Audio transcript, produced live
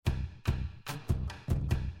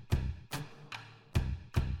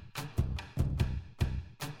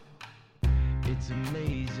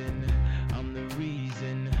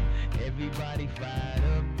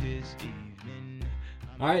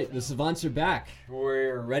All right, the Savants are back.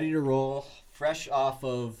 We're ready to roll, fresh off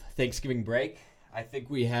of Thanksgiving break. I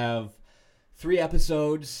think we have 3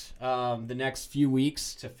 episodes the next few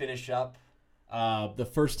weeks to finish up the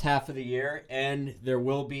first half of the year, and there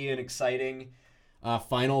will be an exciting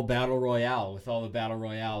final Battle Royale with all the Battle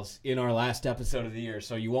Royales in our last episode of the year,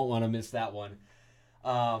 so you won't want to miss that one.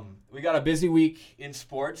 We got a busy week in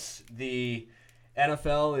sports. The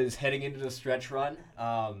NFL is heading into the stretch run.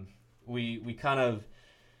 We kind of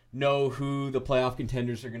know who the playoff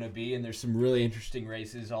contenders are going to be, and there's some really interesting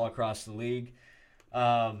races all across the league.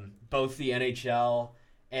 Both the NHL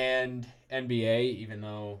and NBA, even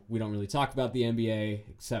though we don't really talk about the NBA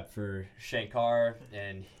except for Shankar,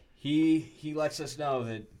 and he lets us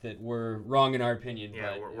know that we're wrong in our opinion.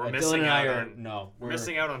 Yeah, but we're missing out we're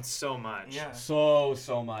missing out on so much. Yeah. So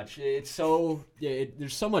much. It's so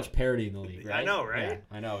there's so much parity in the league, right? I know, right? Yeah,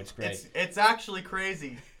 I know, it's great. It's actually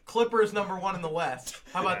crazy. Clippers #1 in the West.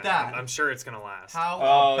 How about that? I'm sure it's gonna last. How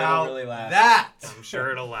it'll about really last. that? I'm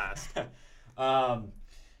sure it'll last.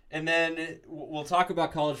 And then we'll talk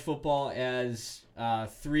about college football as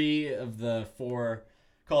 3 of the 4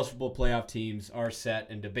 college football playoff teams are set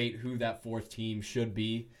and debate who that 4th team should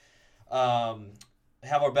be. Have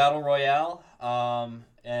our Battle Royale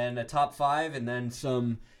and a top 5 and then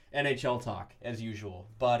some NHL talk as usual.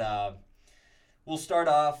 But we'll start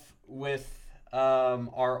off with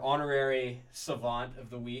our honorary savant of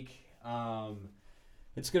the week.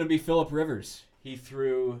 It's going to be Phillip Rivers. He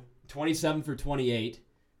threw 27 for 28.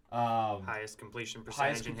 Highest completion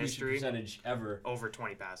percentage in history. Percentage ever. Over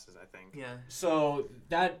 20 passes, I think. Yeah. So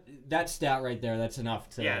that stat right there, that's enough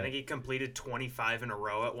to... Yeah, I think he completed 25 in a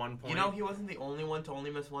row at one point. You know, he wasn't the only one to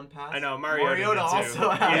only miss 1 pass. I know, Mariota also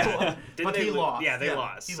had one. But he lost. Yeah, they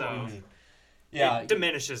lost. He so lost. Yeah, it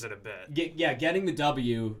diminishes it a bit. Getting the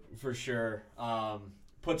W for sure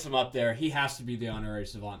puts him up there. He has to be the honorary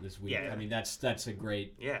savant this week. Yeah. I mean, that's a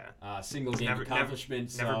great single game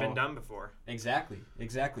accomplishment. Never been done before. Exactly.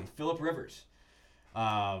 Phillip Rivers.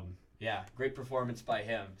 Great performance by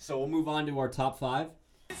him. So we'll move on to our top 5.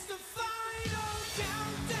 It's the final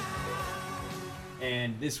countdown.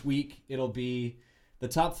 And this week it'll be the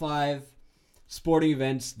top 5 sporting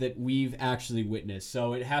events that we've actually witnessed.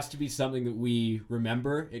 So it has to be something that we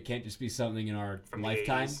remember. It can't just be something in our From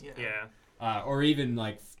lifetime. Yeah. Or even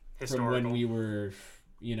like Historical. from when we were,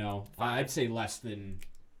 I'd say less than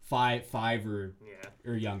five or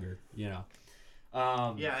younger, We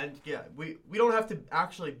don't have to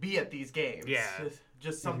actually be at these games. Yeah. It's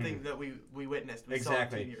just something that we witnessed. We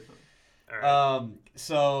Exactly. saw on TV or something. All right.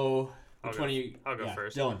 So I'll which go- one you? I'll go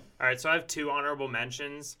first. Dylan. All right, so I have 2 honorable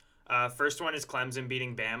mentions. First one is Clemson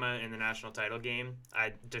beating Bama in the national title game.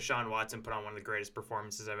 Deshaun Watson put on one of the greatest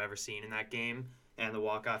performances I've ever seen in that game, and the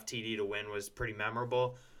walk-off TD to win was pretty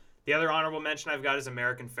memorable. The other honorable mention I've got is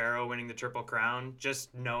American Pharoah winning the Triple Crown.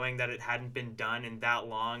 Just knowing that it hadn't been done in that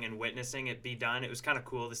long and witnessing it be done, it was kind of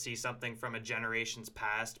cool to see something from a generation's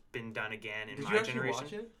past been done again in Did my you actually generation.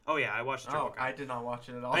 watch it? Oh, yeah, I watched the Triple Crown. I did not watch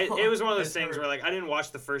it at all. It was one of those I've things heard. where, like, I didn't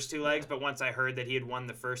watch the first 2 legs, but once I heard that he had won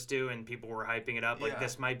the first 2 and people were hyping it up, like, Yeah.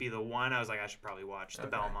 this might be the one, I was like, I should probably watch the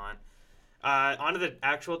Okay. Belmont. On to the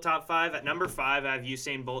actual top 5. At number 5, I have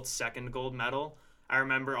Usain Bolt's 2nd gold medal. I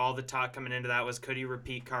remember all the talk coming into that was, could he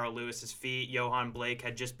repeat Carl Lewis's feat? Johan Blake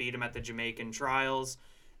had just beat him at the Jamaican trials,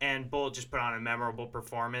 and Bolt just put on a memorable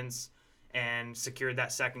performance and secured that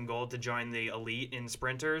 2nd gold to join the elite in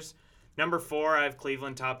sprinters. Number 4, I have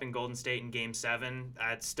Cleveland topping Golden State in Game 7.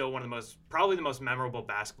 It's still probably the most memorable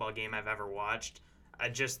basketball game I've ever watched.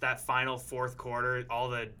 Just that final 4th quarter, all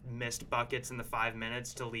the missed buckets in the 5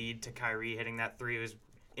 minutes to lead to Kyrie hitting that 3 was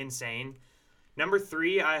insane. Number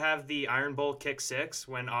 3, I have the Iron Bowl kick 6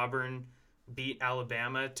 when Auburn beat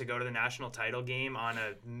Alabama to go to the national title game on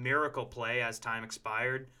a miracle play as time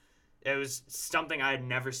expired. It was something I had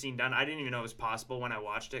never seen done. I didn't even know it was possible when I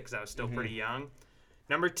watched it because I was still pretty young.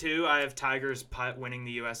 Number 2, I have Tiger's putt winning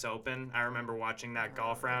the U.S. Open. I remember watching that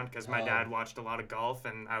golf round because my dad watched a lot of golf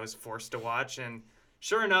and I was forced to watch. And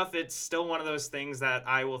sure enough, it's still one of those things that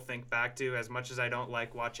I will think back to as much as I don't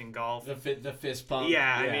like watching golf. The fist pump.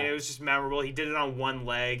 Yeah, I mean, it was just memorable. He did it on one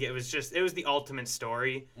leg. It was the ultimate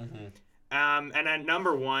story. Mm-hmm. And at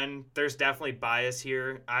number 1, there's definitely bias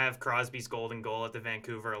here. I have Crosby's golden goal at the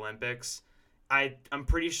Vancouver Olympics. I'm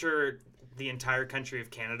pretty sure the entire country of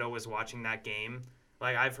Canada was watching that game.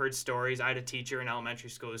 Like, I've heard stories. I had a teacher in elementary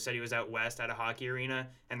school who said he was out west at a hockey arena,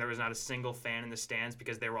 and there was not a single fan in the stands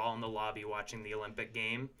because they were all in the lobby watching the Olympic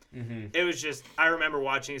game. Mm-hmm. It was just, I remember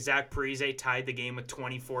watching Zach Parise tied the game with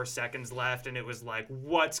 24 seconds left, and it was like,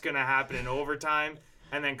 what's going to happen in overtime?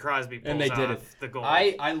 And then Crosby pulls And they did off it. the goal.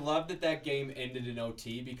 I love that game ended in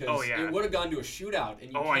OT because Oh, yeah. it would have gone to a shootout,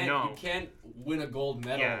 and I know. you can't win a gold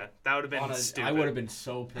medal. Yeah, that would have been on stupid. I would have been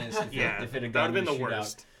so pissed if, Yeah, if it had that gone would have to been the shootout.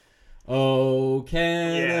 worst. Oh,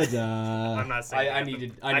 Canada. I'm not saying I that,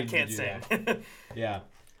 needed but to can't do sing. that. Yeah.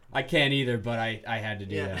 I can't either, but I had to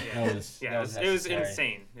do Yeah. that. Yeah. That was, Yeah, that was it was necessary.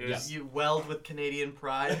 insane. It was, You weld with Canadian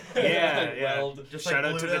pride. Yeah, yeah. Weld. Just Shout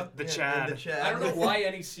like out to Bluto. the Yeah, Chad. the Chad. I don't know why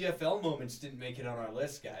any CFL moments didn't make it on our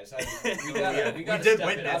list, guys. We gotta We step did it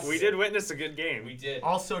witness. up. We did witness a good game. We did.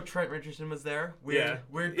 Also, Trent Richardson was there. Weird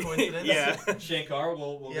coincidence. Yeah. Shankar,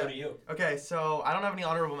 we'll Yeah. go to you. Okay, so I don't have any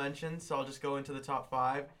honorable mentions, so I'll just go into the top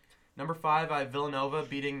 5. Number 5, I have Villanova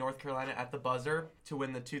beating North Carolina at the buzzer to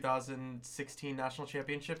win the 2016 national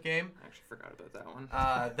championship game. I actually forgot about that one.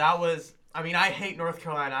 That was, I mean, I hate North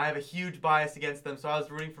Carolina. I have a huge bias against them, so I was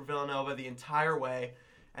rooting for Villanova the entire way,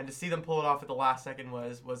 and to see them pull it off at the last second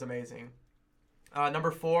was amazing.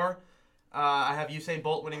 Number 4, I have Usain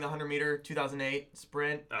Bolt winning the 100-meter 2008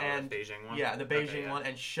 sprint. and the Beijing one? Yeah, the Beijing Okay, yeah. one,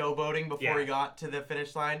 and showboating before Yeah. he got to the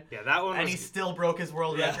finish line. Yeah, that one And was... he still broke his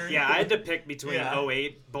world Yeah. record. Yeah, I had to pick between Yeah.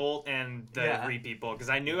 08 Bolt and the Yeah. repeat Bolt because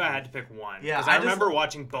I knew I had to pick one. Yeah, because I I just- remember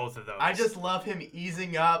watching both of those. I just love him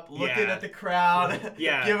easing up, looking Yeah. at the crowd,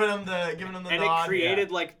 Yeah. giving him the and nod. it created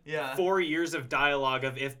like Yeah. 4 years of dialogue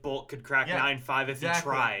of if Bolt could crack Yeah, 9.5 if exactly.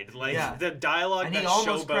 he tried. Like Yeah. the dialogue And that he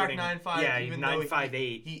almost cracked showboating. 9.5, Yeah, even though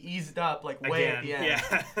 9.58 he eased up like way again.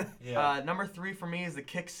 at the end. Yeah. Number 3 for me is the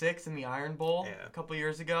kick 6 in the Iron Bowl Yeah. a couple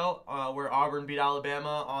years ago, where Auburn beat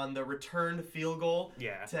Alabama on the returned field goal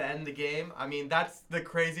Yeah. to end the game. I mean, that's the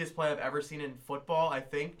craziest play I've ever seen in football. I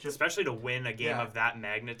think just Especially to win a game Yeah. of that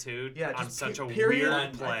magnitude yeah, on just such a period.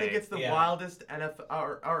 weird play. I think it's the Yeah. wildest NFL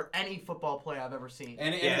or any football play I've ever seen.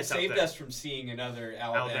 And Yeah, it it's up saved there. us from seeing another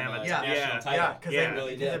Alabama Alabama, yeah. national Yeah. title. Yeah, because Yeah. they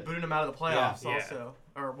really they did. booted him out of the playoffs Yeah. also.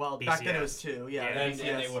 Or well, back then it was 2. Yeah, Yeah. the And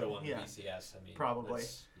BCS. they would have won Yeah. the BCS. I mean, Probably.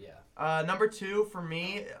 that's- Yeah. Number 2 for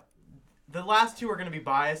me, the last 2 are going to be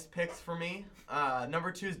biased picks for me.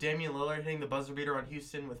 Number 2 is Damian Lillard hitting the buzzer beater on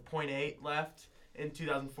Houston with .8 left in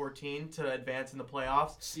 2014 to advance in the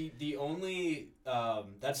playoffs. See, the only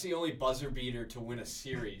that's the only buzzer beater to win a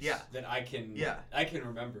series Yeah. that I can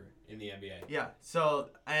remember in the NBA. Yeah. So,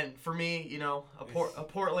 and for me, you know, a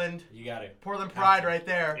Portland You got it. pride right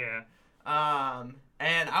there. Yeah.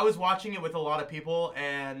 And I was watching it with a lot of people,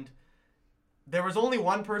 and there was only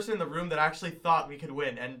one person in the room that actually thought we could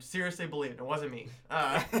win, and seriously believed it wasn't me.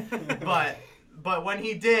 But when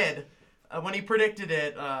he did, when he predicted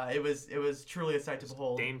it, it was truly a sight to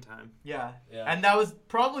behold. Dame time. Yeah. Yeah. And that was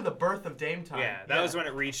probably the birth of Dame time. Yeah, that was when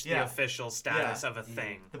it reached the Yeah. official status Yeah. of a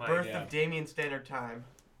thing. the Like, birth yeah. of Damian Standard Time,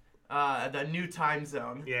 the new time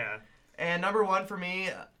zone. Yeah. And number 1 for me,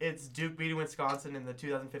 it's Duke beating Wisconsin in the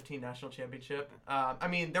 2015 national championship. I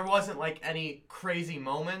mean, there wasn't like any crazy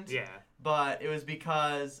moment, Yeah. but it was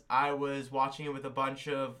because I was watching it with a bunch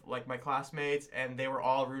of like my classmates, and they were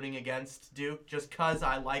all rooting against Duke just because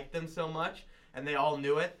I liked them so much, and they all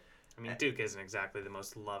knew it. I mean, Duke isn't exactly the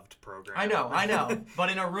most loved program. I know.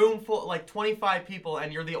 But in a room full like 25 people,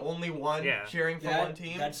 and you're the only one Yeah. cheering for one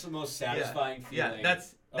team. That's the most satisfying Yeah, feeling.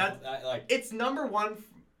 that's like it's number 1.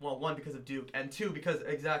 Well, 1 because of Duke, and 2 because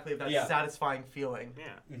exactly of that Yeah. satisfying feeling. Yeah.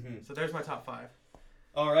 mhm. So there's my top 5.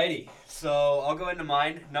 Alrighty, so I'll go into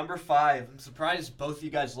mine. Number 5. I'm surprised both of you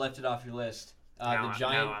guys left it off your list. Now The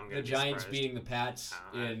I'm gonna be Giants surprised. beating the Pats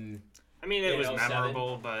No, in. I mean, it was 07.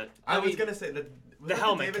 memorable, but I was mean, gonna say the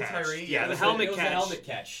helmet David catch. Tyree. Yeah, it the was helmet it was catch. a helmet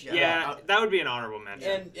catch. Yeah. yeah, that would be an honorable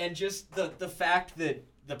mention. And just the fact that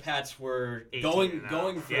the Pats were 18-0.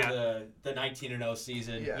 going for Yeah. the 19-0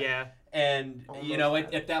 season. Yeah. Yeah. And Almost you know, had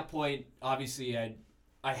it. at that point, obviously,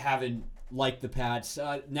 I haven't liked the Pats.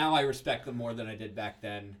 Now I respect them more than I did back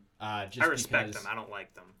then. Just I respect because, them. I don't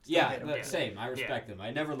like them. Yeah, hate 'em. but Yeah. same. I respect them.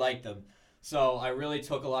 I never liked them, so I really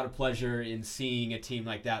took a lot of pleasure in seeing a team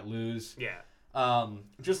like that lose. Yeah.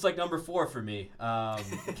 Just like number 4 for me,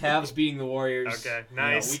 Cavs beating the Warriors. Okay, You know,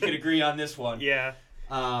 nice. we could agree on this one. Yeah.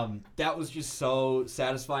 That was just so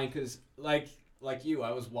satisfying because, like you,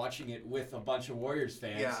 I was watching it with a bunch of Warriors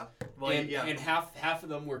fans. Yeah. Well, and, yeah. and half of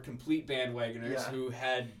them were complete bandwagoners Yeah. who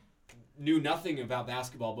knew nothing about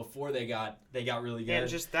basketball before they got really good. And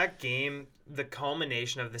just that game, the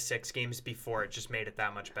culmination of the 6 games before it just made it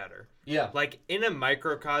that much better. yeah, Like, in a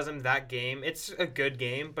microcosm, that game, it's a good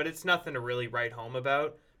game, but it's nothing to really write home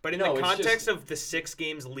about. But in No, the it's context just- of the 6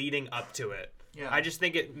 games leading up to it, Yeah. I just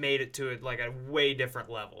think it made it to like a way different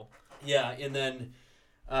level. yeah, and then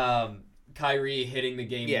Kyrie hitting the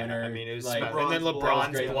game Yeah, winner. I mean, it was like, and then LeBron's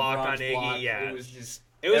LeBron's great. block on LeBron's Iggy, block, yeah. it was just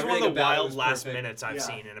It was one Everything of the about it wild was last perfect. minutes I've Yeah.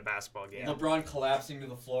 seen in a basketball game. LeBron collapsing to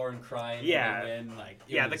the floor and crying. Yeah. when they win, like,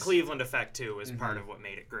 it Yeah, the was- Cleveland effect too was part Mhm. of what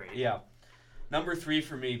made it great. Yeah. Number 3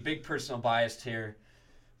 for me, big personal bias here,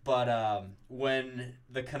 but when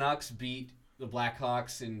the Canucks beat the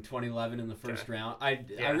Blackhawks in 2011 in the first round, I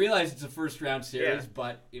realized it's a first round series, Yeah.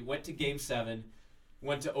 but it went to Game 7,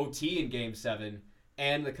 went to OT in Game 7,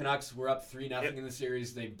 and the Canucks were up 3-0 Yep. in the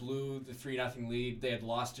series. They blew the 3-0 lead. They had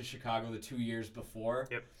lost to Chicago the 2 years before.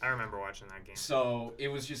 Yep, I remember watching that game. So it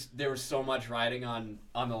was just, there was so much riding on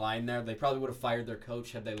the line there. They probably would have fired their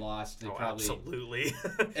coach had they lost. They probably absolutely.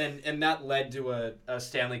 and that led to a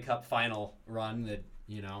Stanley Cup final run that,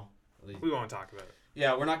 you know, We won't talk about it.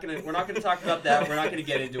 yeah, we're not gonna talk about that. We're not gonna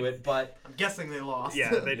get into it, but I'm guessing they lost.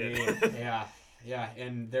 Yeah, they did. yeah,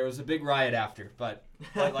 and there was a big riot after, but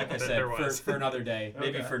like I said, There was. for another day,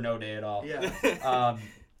 maybe Okay. for no day at all. Yeah.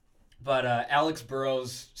 But Alex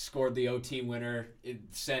Burrows scored the OT winner. It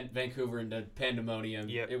sent Vancouver into pandemonium.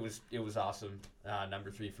 Yep. It was awesome. Number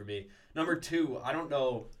 3 for me. Number 2, I don't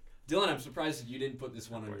know, Dylan. I'm surprised that you didn't put this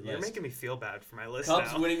one on your You're list. making me feel bad for my list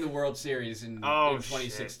Cubs now. winning the World Series in Oh,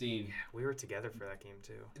 2016. Yeah, we were together for that game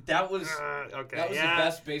too. That was Okay. that was yeah. the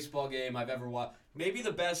best baseball game I've ever watched. Maybe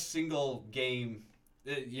the best single game,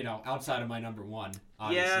 outside of my number 1,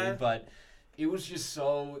 obviously. Yeah. But it was just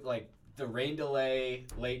so, like, the rain delay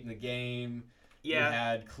late in the game. Yeah. You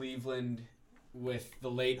had Cleveland with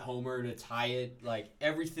the late homer to tie it. Like,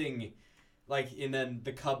 everything, and then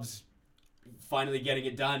the Cubs finally getting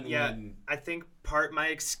it done. Yeah. When, I think my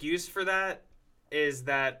excuse for that is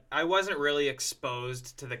that I wasn't really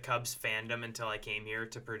exposed to the Cubs fandom until I came here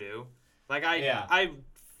to Purdue. Like I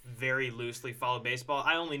very loosely followed baseball.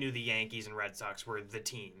 I only knew the Yankees and Red Sox were the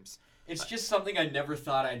teams. it's just something I never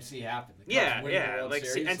thought I'd see happen. The Cubs winning the World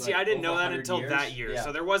Series, I didn't know over that 100 until years. that year. Yeah.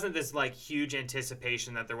 So there wasn't this like huge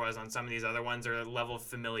anticipation that there was on some of these other ones, or a level of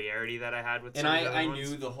familiarity that I had with. And some of the other I ones.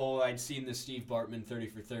 knew the whole. I'd seen the Steve Bartman 30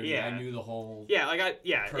 for 30. Yeah. I knew the whole.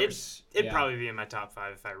 Yeah, curse. it'd Yeah. probably be in my top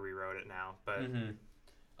 5 if I rewrote it now. But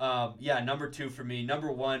Number 2 for me.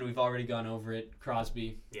 Number 1, we've already gone over it.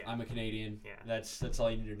 Crosby. Yeah. I'm a Canadian. Yeah. That's all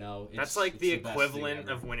you need to know. that's like the best thing equivalent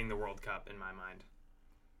ever. of winning the World Cup in my mind.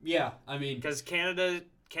 Yeah, I mean, Because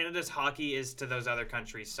Canada's hockey is to those other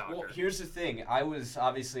countries soccer. well, here's the thing. I was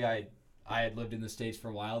obviously I had lived in the States for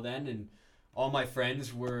a while then, and all my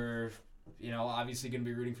friends were, obviously going to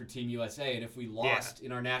be rooting for Team USA. And if we lost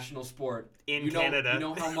in our national sport In you know, Canada. you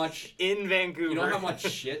know how much in Vancouver. you know how much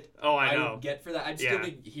shit Oh, I know. would get for that. I'd still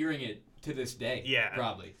be hearing it to this day. Yeah.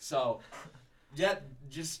 probably. So, yeah,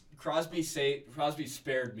 just Crosby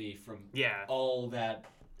spared me from Yeah. all that.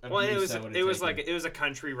 Well, it abuse was I would've it was taken. like it was a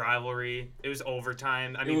country rivalry. It was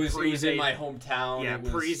overtime. I it mean, was Parise, in my hometown. yeah, it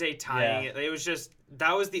was, Parise tying it. It was just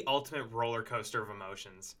that was the ultimate roller coaster of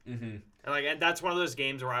emotions. Mm-hmm. And that's one of those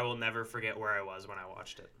games where I will never forget where I was when I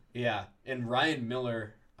watched it. Yeah, and Ryan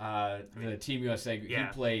Miller, the Team USA, he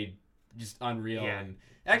played just unreal. Yeah. And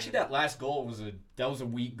actually, that last goal was a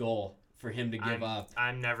weak goal for him to give up.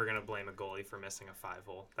 I'm never gonna blame a goalie for missing a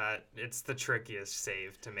 5-hole. It's the trickiest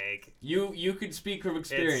save to make. You could speak from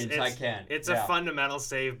experience. I can. It's Yeah. a fundamental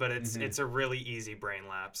save, but it's a really easy brain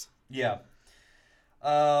lapse. Yeah.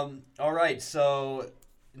 All right. So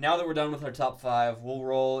now that we're done with our top 5, we'll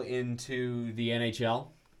roll into the NHL.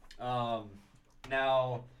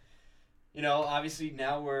 Now, obviously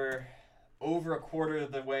now we're over a quarter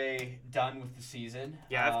of the way done with the season.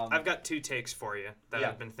 Yeah, I've got 2 takes for you that Yeah.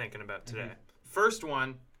 I've been thinking about today. First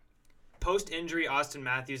one, post-injury, Austin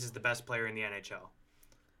Matthews is the best player in the NHL.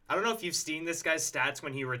 I don't know if you've seen this guy's stats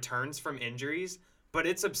when he returns from injuries, but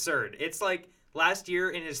it's absurd. It's like last year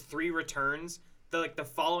in his 3 returns, the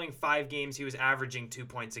following 5 games he was averaging 2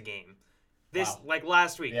 points a game. Like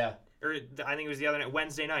last week, Yeah. or I think it was the other night,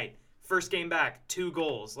 Wednesday night, first game back, 2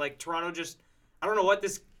 goals. Like Toronto just, I don't know what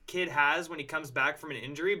this kid has when he comes back from an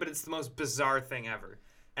injury, but it's the most bizarre thing ever.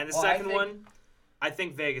 And the second one, I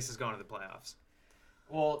think Vegas is going to the playoffs.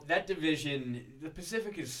 Well, that division, the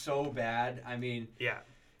Pacific is so bad. I mean, Yeah.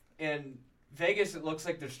 and Vegas, it looks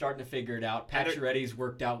like they're starting to figure it out. And Pacioretty's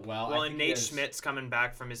worked out well. Well, I and think he Nate has- Schmidt's coming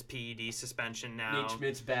back from his PED suspension now. Nate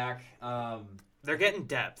Schmidt's back. They're getting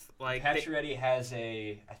depth. Like Pacioretty has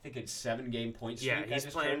I think it's 7-game point streak.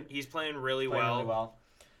 yeah, he's playing really well.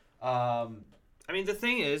 I mean, the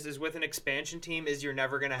thing is with an expansion team is you're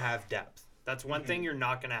never going to have depth. That's one thing you're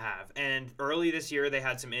not going to have. And early this year, they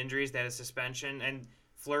had some injuries. They had a suspension, and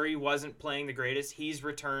Fleury wasn't playing the greatest. He's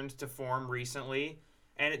returned to form recently,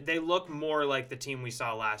 and they look more like the team we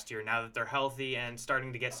saw last year now that they're healthy and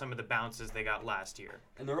starting to get some of the bounces they got last year.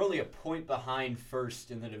 And they're only a point behind first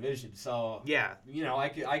in the division. So, Yeah.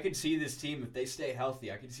 I could see this team, if they stay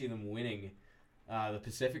healthy, I could see them winning the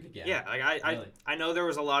Pacific again. Yeah, like Really. I know there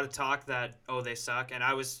was a lot of talk that they suck, and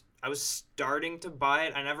I was starting to buy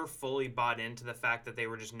it. I never fully bought into the fact that they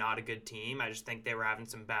were just not a good team. I just think they were having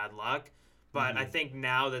some bad luck. But I think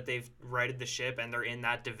now that they've righted the ship and they're in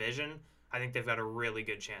that division, I think they've got a really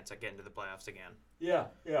good chance at getting to the playoffs again. Yeah,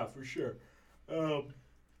 for sure.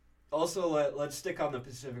 Also, let's stick on the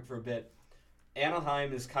Pacific for a bit.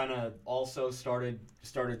 Anaheim has kind of also started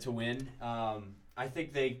to win. I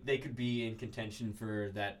think they could be in contention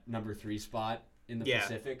for that number 3 spot in the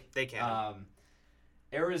Pacific. They can.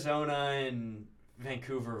 Arizona and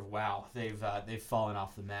Vancouver, wow, they've fallen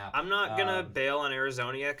off the map. I'm not gonna bail on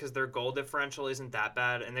Arizona yet because their goal differential isn't that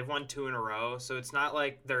bad, and they've won 2 in a row, so it's not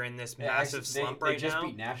like they're in this massive slump right now. They just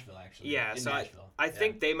beat Nashville, actually. Yeah, in so Nashville. I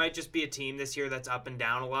think they might just be a team this year that's up and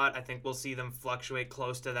down a lot. I think we'll see them fluctuate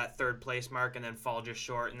close to that 3rd place mark and then fall just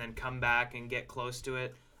short and then come back and get close to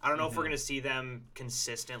it. I don't know if we're going to see them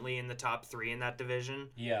consistently in the top 3 in that division.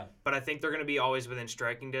 Yeah. But I think they're going to be always within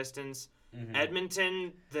striking distance.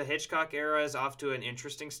 Edmonton, the Hitchcock era is off to an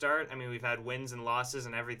interesting start. I mean, we've had wins and losses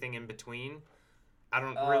and everything in between. I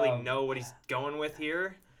don't really know what he's going with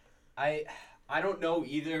here. I don't know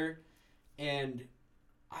either, and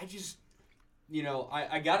I just,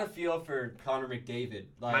 I got a feel for Connor McDavid.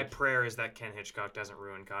 Like, my prayer is that Ken Hitchcock doesn't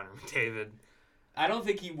ruin Connor McDavid. I don't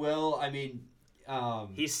think he will. I mean,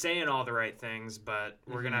 he's saying all the right things, but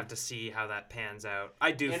we're gonna have to see how that pans out.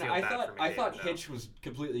 I do feel bad for McDavid. I thought though. Hitch was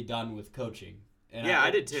completely done with coaching. And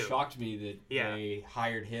I did too. It shocked me that they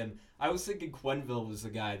hired him. I was thinking Quenneville was the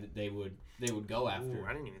guy that they would go after. Ooh,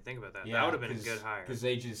 I didn't even think about that. Yeah, that would have been a good hire. Because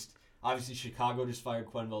they just obviously Chicago just fired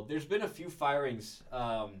Quenneville. There's been a few firings.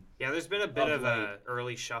 There's been a bit of a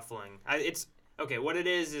early shuffling. It's okay. What it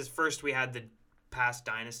is first we had the past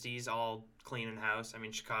dynasties all cleaning house. I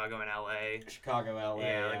mean, Chicago and LA.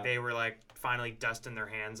 Yeah, like they were like finally dusting their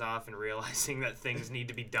hands off and realizing that things need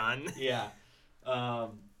to be done. Yeah.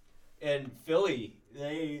 And Philly,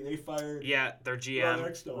 they fired their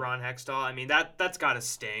GM Ron Hextall. I mean, that's got to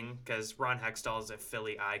sting because Ron Hextall is a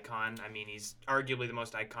Philly icon. I mean, he's arguably the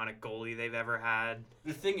most iconic goalie they've ever had.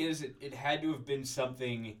 The thing is, it had to have been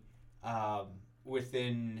something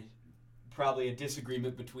within probably a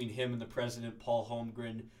disagreement between him and the president, Paul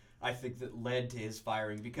Holmgren, I think, that led to his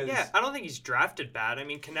firing. Because I don't think he's drafted bad. I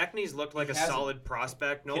mean, Konechny's looked like a solid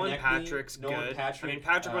prospect. Nolan Patrick's good. I mean,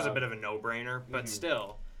 Patrick was a bit of a no-brainer, but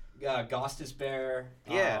still. Gostisbehere,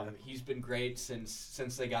 he's been great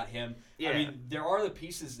since they got him. Yeah. I mean, there are the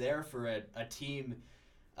pieces there for a team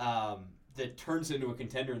that turns into a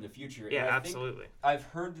contender in the future. Yeah, absolutely. I've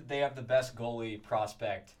heard that they have the best goalie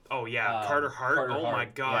prospect. Oh, yeah, Carter Hart. My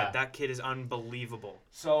God, yeah. That kid is unbelievable.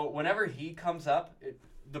 So whenever he comes up,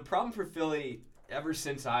 the problem for Philly, ever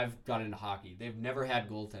since I've gotten into hockey, they've never had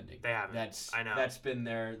goaltending. They haven't. I know. That's been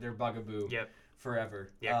their bugaboo. Yep. Forever.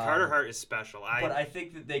 Yeah, Carter Hart is special. But I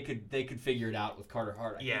think that they could figure it out with Carter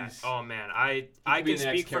Hart. Oh man, I can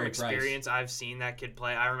speak from experience. I've seen that kid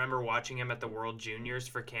play. I remember watching him at the World Juniors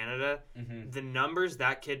for Canada. The numbers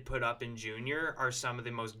that kid put up in junior are some of the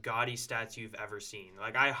most gaudy stats you've ever seen.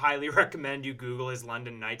 Like, I highly recommend you Google his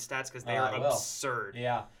London Knights stats because they are absurd.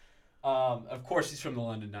 Yeah. Of course he's from the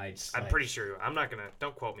London Knights. I'm pretty sure. I'm not gonna.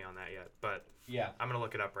 Don't quote me on that yet. But yeah, I'm gonna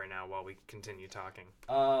look it up right now while we continue talking.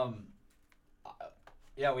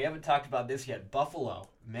 Yeah, we haven't talked about this yet. Buffalo,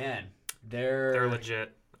 man, they're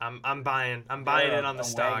legit. I'm buying in on the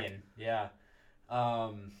stock. Wagon. Yeah.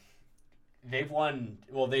 They've won.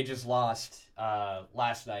 Well, they just lost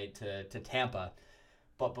last night to Tampa,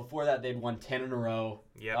 but before that they'd won 10 in a row.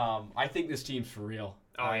 Yeah. I think this team's for real.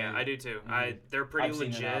 I do too. They're pretty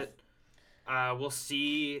legit. We'll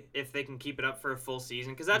see if they can keep it up for a full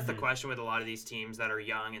season, because that's the question with a lot of these teams that are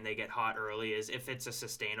young and they get hot early, is if it's a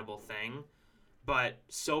sustainable thing. But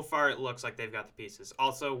so far it looks like they've got the pieces.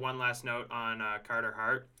 Also, one last note on Carter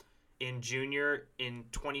Hart. In junior, in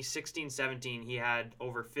 2016-17, he had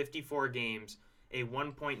over 54 games, a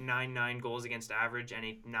 1.99 goals against average, and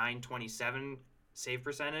a 927 save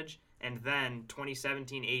percentage. And then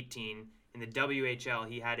 2017-18, in the WHL,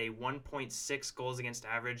 he had a 1.6 goals against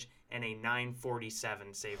average and a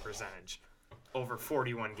 947 save percentage over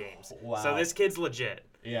 41 games. Wow. So this kid's legit.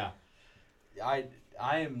 Yeah.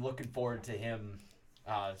 I am looking forward to him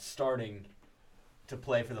starting to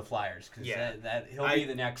play for the Flyers, because that he'll be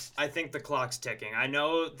the next. I think the clock's ticking. I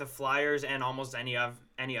know the Flyers and almost any other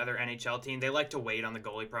NHL team, they like to wait on the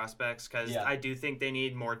goalie prospects, because I do think they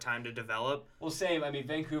need more time to develop. Well, same. I mean,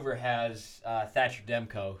 Vancouver has Thatcher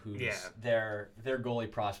Demko, who's their goalie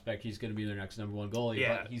prospect. He's going to be their next number one goalie,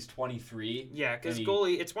 but he's 23. Yeah, because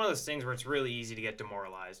goalie, it's one of those things where it's really easy to get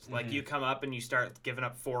demoralized. Like, you come up and you start giving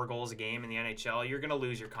up 4 goals a game in the NHL, you're going to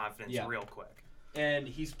lose your confidence real quick. and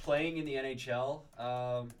he's playing in the NHL.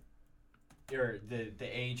 Or the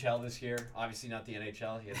AHL this year. Obviously not the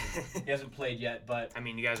NHL. He hasn't played yet, but I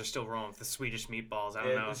mean, you guys are still rolling with the Swedish meatballs. I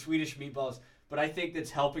don't know. the Swedish meatballs. But I think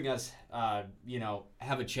that's helping us,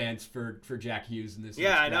 have a chance for Jack Hughes in this. Yeah,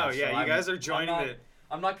 next I know. draft. Yeah, So you guys are joining I'm not, the.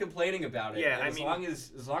 I'm not complaining about it. Yeah, And I as mean- long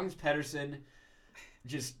as Pedersen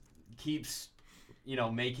just keeps,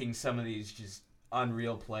 making some of these just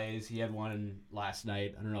unreal plays. He had one last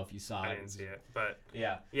night. I don't know if you saw it. I didn't see it, but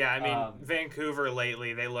Yeah. yeah, I mean, Vancouver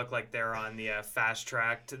lately, they look like they're on the fast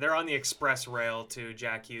track. They're on the express rail to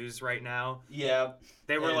Jack Hughes right now. Yeah.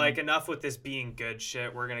 They were And- like, enough with this being good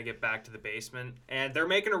shit. We're gonna get back to the basement, and they're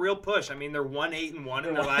making a real push. I mean, they're 1-8-1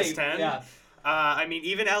 in their last 10. Yeah. I mean,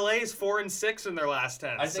 even LA is 4-6 in their last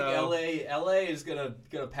 10. I think so, LA is gonna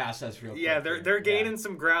pass us real quick. Yeah, here. they're gaining Yeah.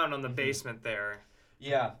 some ground on the basement there.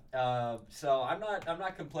 Yeah, so I'm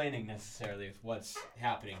not complaining necessarily with what's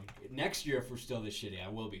happening. Next year, if we're still this shitty, I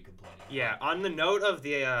will be complaining. Yeah, on the note of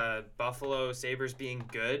the Buffalo Sabres being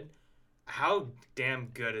good, how damn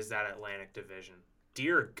good is that Atlantic division?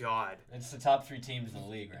 Dear God. It's the top 3 teams in the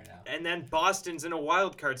league right now. And then Boston's in a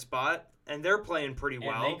wild card spot, and they're playing pretty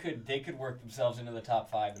well. And they could work themselves into the top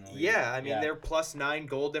 5 in the league. Yeah, I mean, they're +9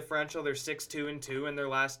 goal differential. They're 6-2-2 in their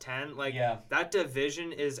last 10. Like, Yeah. that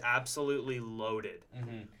division is absolutely loaded.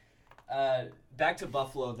 Back to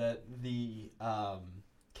Buffalo, the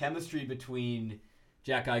chemistry between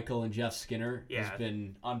Jack Eichel and Jeff Skinner Yeah. has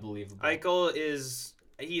been unbelievable. Eichel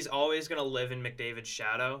he's always going to live in McDavid's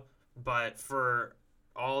shadow, but for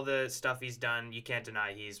all the stuff he's done, you can't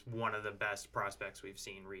deny he's one of the best prospects we've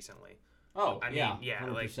seen recently. Oh, I mean, yeah, yeah,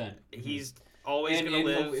 100%. like, Mhm. he's always and going to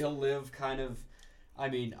live. He'll live kind of. I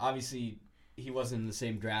mean, obviously, he wasn't in the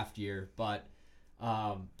same draft year, but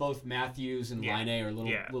both Matthews and Yeah. Line are a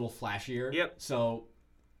Yeah. little flashier. Yep. So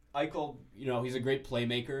Eichel, he's a great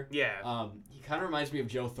playmaker. Yeah. He kind of reminds me of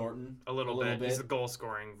Joe Thornton A little bit. He's the goal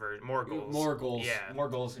scoring version. More goals. More goals. Yeah. More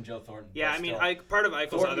goals than Joe Thornton. Yeah, but I mean, still. part of Eichel's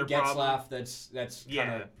Thornton other gets problem. laugh. That's kind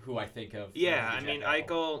Yeah. of who I think of. Yeah, when I think mean, of Jack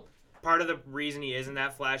Eichel, part of the reason he isn't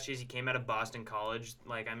that flashy is he came out of Boston College.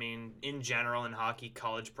 Like, I mean, in general, in hockey,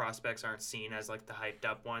 college prospects aren't seen as, like, the hyped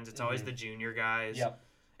up ones. It's always the junior guys. Yep.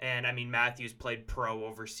 And, I mean, Matthews played pro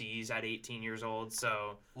overseas at 18 years old,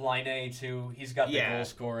 so... Line too. He's got the Yeah, goal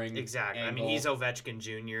scoring. Exactly. I mean, angle. he's Ovechkin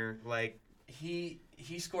Jr. Like, He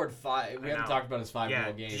scored 5. We I haven't know. talked about his 5-goal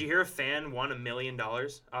yeah. game. Did you hear a fan won $1 million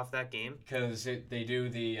off that game? Because they do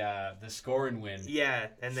the score and win. Yeah,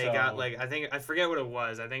 and they So- got, like, I forget what it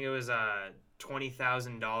was. I think it was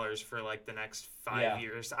 $20,000 for, like, the next 5 Yeah.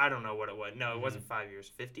 years. I don't know what it was. No, it wasn't 5 years.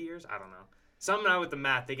 50 years? I don't know. Something out with the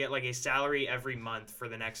math. They get, like, a salary every month for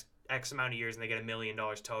the next X amount of years, and they get $1 million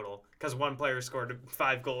total because one player scored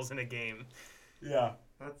 5 goals in a game. Yeah.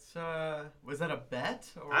 That's was that a bet?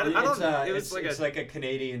 Or I don't know. It was it's, like it's a- like a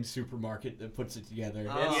Canadian supermarket that puts it together.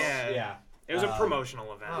 Oh. It's- Yeah. Yeah. It was a Um,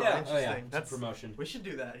 promotional event. Oh, yeah. interesting. It's That's a promotion. We should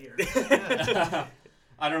do that here.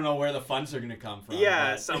 I don't know where the funds are going to come from.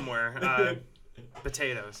 Yeah, but- somewhere.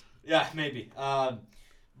 Potatoes. Yeah, maybe.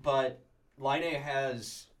 But Line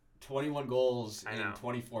has 21 goals I in know.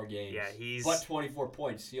 24 games. Yeah, he's- But 24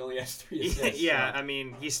 points. He only has 3 assists. Yeah, so- I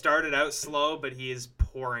mean, he started out slow, but he is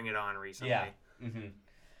pouring it on recently. Yeah.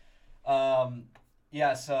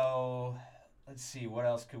 Yeah, so let's see. What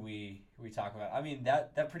else could we talk about? I mean,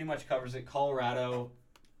 that pretty much covers it. Colorado,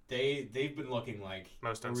 they've been looking like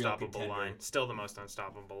Most a real unstoppable contender. line. Still the most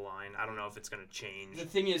unstoppable line. I don't know if it's going to change. The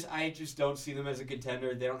thing is, I just don't see them as a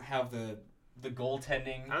contender. They don't have the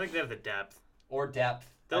goaltending I don't think they have the depth. or depth.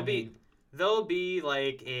 They'll be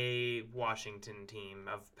like a Washington team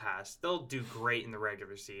of past. They'll do great in the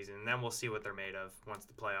regular season, and then we'll see what they're made of once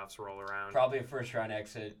the playoffs roll around. Probably a first round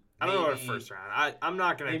exit. I don't know about a Maybe- first round. I'm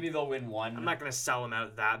not gonna. Maybe they'll win one. I'm not gonna sell them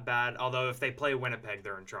out that bad. Although if they play Winnipeg,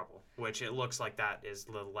 they're in trouble. Which it looks like that is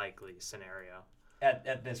the likely scenario.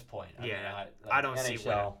 at this point. Yeah, I don't see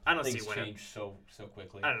NHL, I don't see things Winnipeg. change so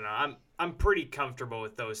quickly. I don't know. I'm pretty comfortable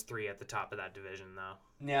with those three at the top of that division, though.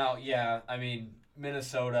 Now, yeah, I mean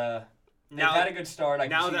Minnesota. They've Now- had a good start. I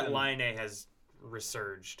can Now see that them, Line A has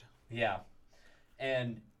resurged. Yeah,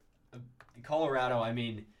 and Colorado. I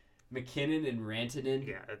mean McKinnon and Rantanen.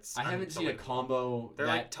 Yeah, it's. I haven't seen a unbelievable. combo. They're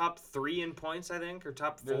that, like top 3 in points, I think, or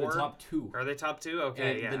top 4. they're the top 2. Are they top 2?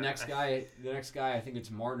 Okay, And yeah. the next guy, I think it's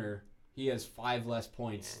Marner. He has 5 less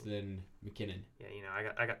points than McKinnon. Yeah, you know,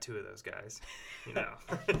 I got 2 of those guys. You know.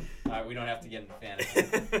 All right, we don't have to get into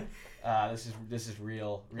fantasy. This is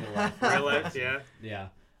real life. Real life, yeah. Yeah.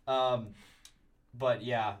 But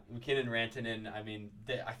yeah, McKinnon, Rantanen. I mean,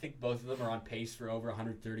 I think both of them are on pace for over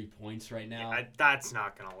 130 points right now. That's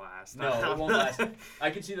not gonna last. No, it won't last. I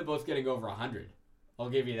can see them both getting over 100. I'll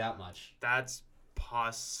give you that much. That's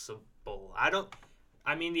possible.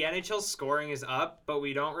 I mean, the NHL scoring is up, but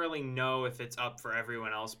we don't really know if it's up for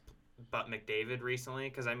everyone else but McDavid recently.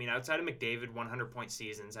 Because, I mean, outside of McDavid, 100-point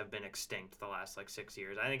seasons have been extinct the last, 6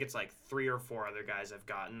 years. I think it's 3 or 4 other guys have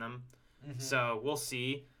gotten them. Mm-hmm. So we'll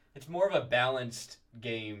see. It's more of a balanced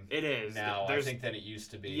game. It is now, I think, than it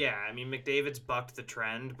used to be. Yeah, I mean, McDavid's bucked the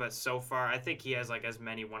trend, but so far, I think he has as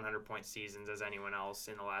many 100-point seasons as anyone else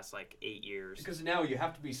in the last 8 years. Because now you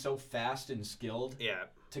have to be so fast and skilled. Yeah.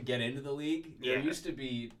 To get into the league. There used to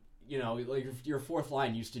be, your fourth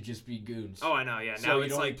line used to just be goons. Oh, I know. Yeah. So now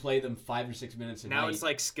you'd only play them 5 or 6 minutes a night. Now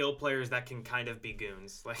it's skill players that can kind of be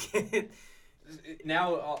goons.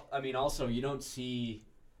 Now, I mean, also you don't see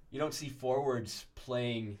forwards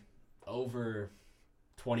playing over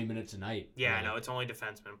 20 minutes a night. Yeah, no, it's only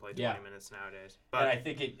defensemen play 20 minutes nowadays. But and I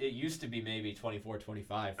think it used to be maybe 24,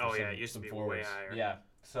 25 for it used to be forwards. Way higher. Yeah,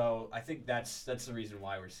 so I think that's the reason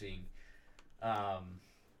why we're seeing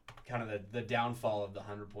kind of the downfall of the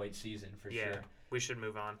 100-point season for sure. Yeah, we should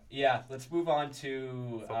move on. Yeah, let's move on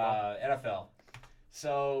to NFL.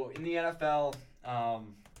 So in the NFL, I'll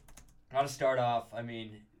start off. I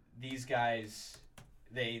mean, these guys,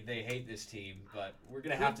 they hate this team, but we're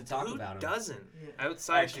gonna have to talk about them. Who doesn't?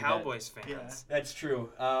 Outside Actually, Cowboys fans. That's true.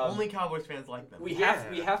 Only Cowboys fans like them. We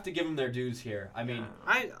have to give them their dues here. I mean,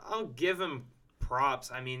 I'll give them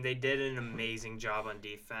props. I mean, they did an amazing job on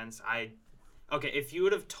defense. Okay, if you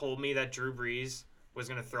would have told me that Drew Brees was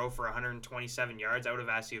going to throw for 127 yards, I would have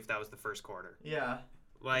asked you if that was the first quarter. Yeah.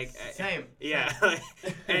 Same. Yeah.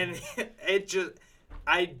 And it just,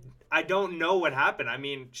 I don't know what happened. I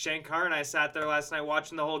mean, Shankar and I sat there last night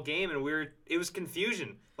watching the whole game, and it was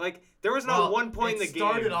confusion. There was not one point in the game. It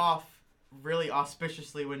started off really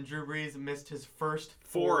auspiciously when Drew Brees missed his first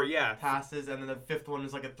four passes, and then the fifth one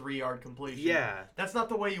was a 3-yard completion. Yeah. That's not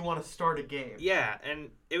the way you want to start a game. Yeah, and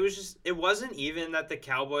it wasn't even that the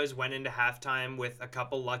Cowboys went into halftime with a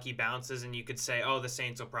couple lucky bounces and you could say, oh, the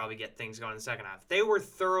Saints will probably get things going in the second half. They were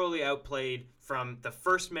thoroughly outplayed from the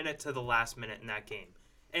first minute to the last minute in that game.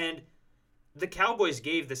 And the Cowboys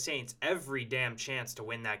gave the Saints every damn chance to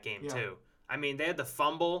win that game, too. I mean, they had the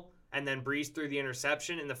fumble and then Brees threw the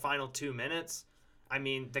interception in the final 2 minutes. I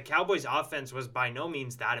mean, the Cowboys' offense was by no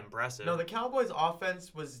means that impressive. No, the Cowboys'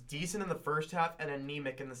 offense was decent in the first half and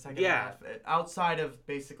anemic in the second half. Outside of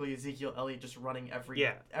basically Ezekiel Elliott just running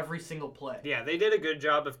every single play. Yeah, they did a good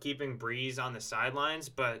job of keeping Brees on the sidelines,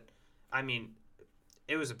 but, I mean,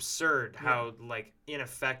 it was absurd how,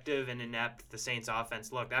 ineffective and inept the Saints'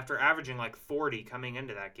 offense looked after averaging, 40 coming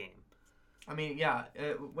into that game. I mean,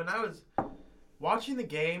 when I was watching the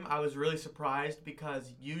game, I was really surprised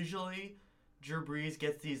because usually Drew Brees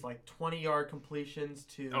gets these 20-yard completions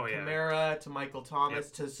to Kamara, to Michael Thomas,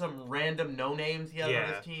 to some random no-names he has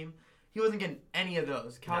on his team. He wasn't getting any of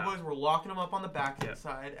those. Cowboys were locking him up on the back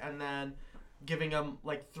side and then giving him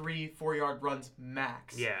 3-4-yard runs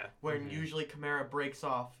max. Yeah. When usually Kamara breaks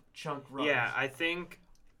off chunk runs. Yeah, I think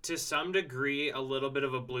to some degree, a little bit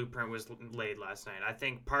of a blueprint was laid last night. I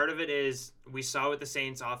think part of it is we saw what the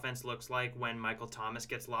Saints' offense looks like when Michael Thomas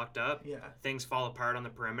gets locked up. Yeah. Things fall apart on the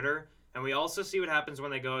perimeter. And we also see what happens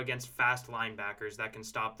when they go against fast linebackers that can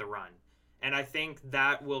stop the run. And I think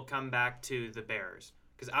that will come back to the Bears.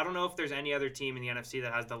 Because I don't know if there's any other team in the NFC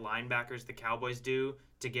that has the linebackers the Cowboys do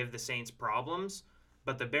to give the Saints problems.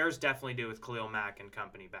 But the Bears definitely do with Khalil Mack and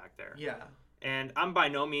company back there. Yeah. And I'm by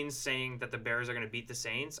no means saying that the Bears are going to beat the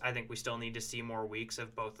Saints. I think we still need to see more weeks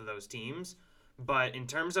of both of those teams. But in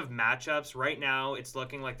terms of matchups, right now it's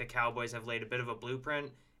looking like the Cowboys have laid a bit of a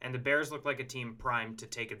blueprint, and the Bears look like a team primed to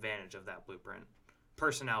take advantage of that blueprint,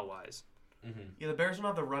 personnel-wise. Mm-hmm. Yeah, the Bears don't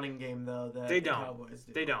have the running game, though, that the Cowboys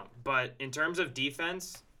do. They don't. But in terms of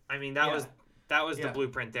defense, I mean, that was the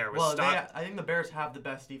blueprint there. I think the Bears have the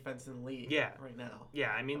best defense in the league right now.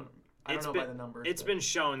 Yeah, I mean... I don't know by the numbers. It's been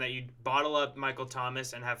shown that you bottle up Michael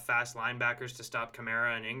Thomas and have fast linebackers to stop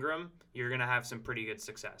Kamara and Ingram, you're going to have some pretty good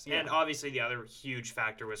success. Yeah. And obviously the other huge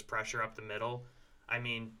factor was pressure up the middle. I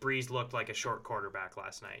mean, Brees looked like a short quarterback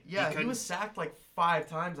last night. Yeah, he was sacked 5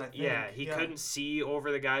 times, I think. Yeah, he couldn't see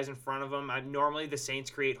over the guys in front of him. Normally the Saints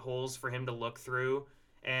create holes for him to look through,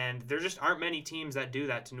 and there just aren't many teams that do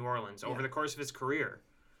that to New Orleans over the course of his career.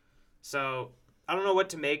 So I don't know what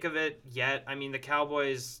to make of it yet. I mean, the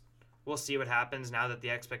Cowboys... We'll see what happens now that the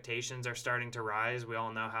expectations are starting to rise. We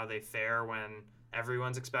all know how they fare when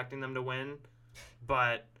everyone's expecting them to win.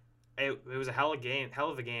 But it was a hell of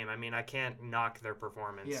a game. I mean, I can't knock their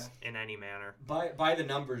performance in any manner. By the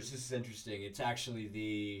numbers, this is interesting. It's actually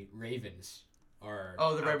the Ravens are...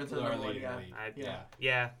 Oh, the Ravens are the number one,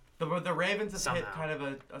 yeah. The Ravens have hit Somehow. kind of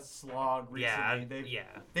a slog recently. Yeah.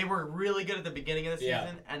 They were really good at the beginning of the Yeah.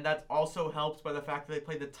 season, and that also helps by the fact that they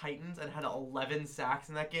played the Titans and had 11 sacks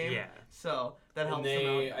in that game. Yeah. So that And helps they, them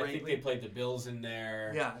out I greatly. think they played the Bills in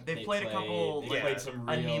there. Yeah, they played a couple, They like, played some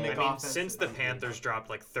real. anemic I mean, offense. since the Panthers dropped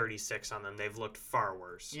like 36 on them, they've looked far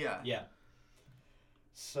worse. Yeah. Yeah.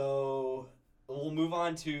 So we'll move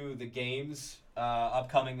on to the games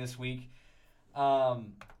upcoming this week.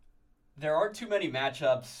 There aren't too many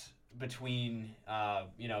matchups between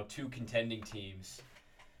two contending teams,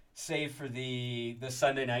 save for the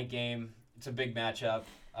Sunday night game. It's a big matchup.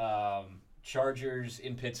 Chargers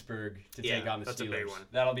in Pittsburgh to Yeah, take on the that's Steelers. a big one.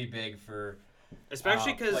 That'll be big for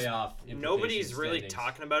Especially because playoff nobody's implications, really standings.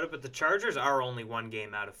 talking about it, but the Chargers are only one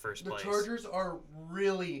game out of first The place. Chargers are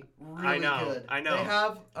really, really I know, good. I know. They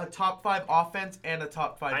have a top 5 offense and a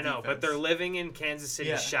top 5 I know, defense. but they're living in Kansas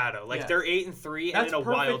City's Yeah, shadow. Like yeah. they're 8-3 and That's in a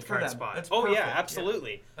perfect wild for card them. spot. That's Oh perfect, yeah, yeah.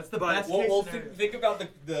 absolutely. That's the but- best Well, case well scenario. think about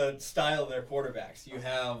the style of their quarterbacks. You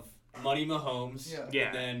have Money Mahomes, Yeah. Yeah.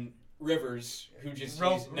 and then Rivers, who just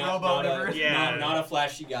Ro- he's not, Robo not, Rivers. a, Yeah. not a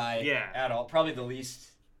flashy guy Yeah. at all. Probably the least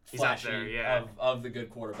He's up flashy there, yeah. of the good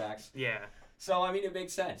quarterbacks. Yeah. So, I mean, it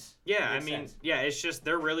makes sense. Yeah, It I makes mean, sense. yeah, it's just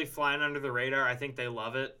they're really flying under the radar. I think they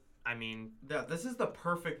love it. I mean, Yeah, this is the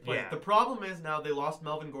perfect play. Yeah. The problem is now they lost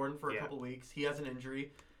Melvin Gordon for a Yeah. couple weeks. He has an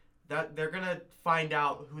injury. That they're gonna find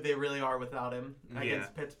out who they really are without him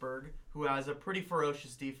against Pittsburgh, who has a pretty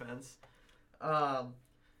ferocious defense.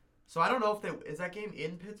 So I don't know if is that game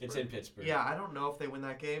in Pittsburgh? It's in Pittsburgh. Yeah, I don't know if they win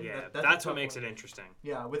that game. yeah, That's a that's tough what makes one. it interesting.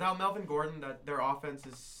 Yeah, without Melvin Gordon, that their offense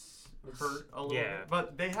is hurt a little Yeah. bit.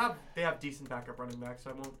 But they have decent backup running backs,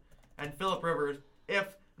 so I won't. And Phillip Rivers,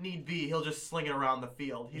 if need be, he'll just sling it around the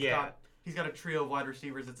field. He's got a trio of wide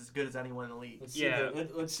receivers that's as good as anyone in the league.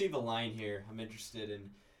 Let's see the line here. I'm interested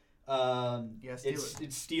in. Steelers.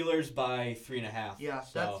 It's Steelers by 3.5. Yeah,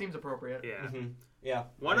 so. that seems appropriate. Yeah. Mhm. Yeah.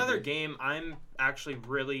 One I other agree. game I'm actually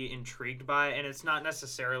really intrigued by, and it's not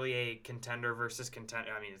necessarily a contender versus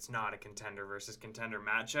contender. I mean, it's not a contender versus contender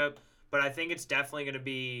matchup, but I think it's definitely going to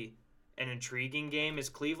be an intriguing game. Is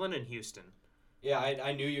Cleveland and Houston? Yeah,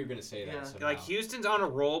 I knew you were gonna say that. Yeah. Somehow. Like Houston's on a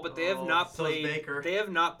roll, but they have Oh, not so is played. Baker. They have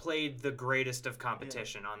not played the greatest of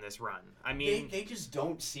competition on this run. I mean, they just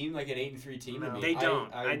don't seem like an 8-3 team to No. me. They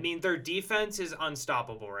don't. I I mean, their defense is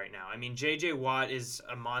unstoppable right now. I mean, J.J. Watt is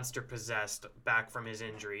a monster possessed back from his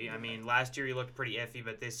injury. I mean, last year he looked pretty iffy,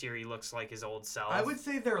 but this year he looks like his old self. I would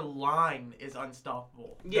say their line is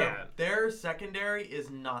unstoppable. Yeah. Their secondary is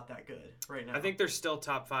not that good right now. I think they're still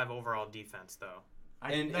top 5 overall defense, though.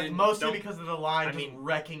 And- that's and mostly don't- because of the line I just mean,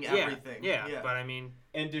 wrecking Yeah, everything. yeah, but I mean,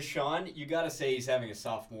 And Deshaun, you gotta say he's having a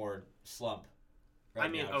sophomore slump. Right I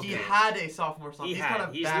mean, now. okay. He had a sophomore slump. He He's had. kind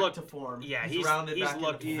of He's back looked- to form. yeah, he's rounded back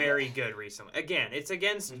looked into form. very good recently. Again, it's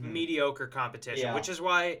against Mhm. mediocre competition, Yeah. which is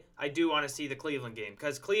why I do want to see the Cleveland game,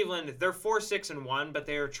 because Cleveland, they're 4-6-1, but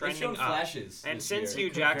they are They've trending shown up. flashes. And this since year. Hugh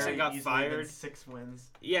Could Jackson very got easily have been fired. 6 wins.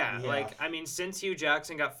 Yeah, Yeah. like I mean, since Hugh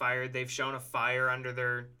Jackson got fired, they've shown a fire under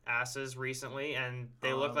their asses recently, and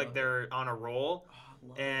they look like they're on a roll. Oh,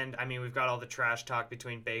 love And I mean, we've got all the trash talk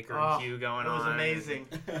between Baker Oh, and Hugh going it was on. amazing.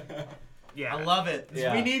 Yeah, I love it.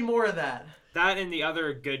 Yeah. We need more of that. that. And the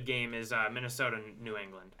other good game is Minnesota New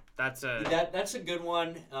England. That's a That's a good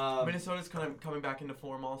one. Minnesota's kind of coming back into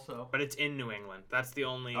form also. but it's in New England. That's the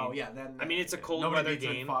only. Oh yeah, then I mean, it's a cold nobody weather beats it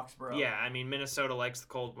in game. Foxborough. Yeah, I mean Minnesota likes the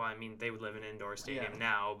cold. Well, I mean they would live in an indoor stadium Yeah.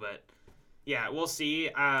 now, but yeah, we'll see.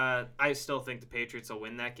 I still think the Patriots will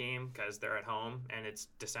win that game because they're at home and it's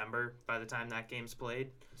December by the time that game's played.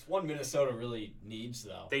 It's one Minnesota really needs,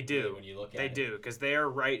 though. They do. really, when you look at They it. do because they are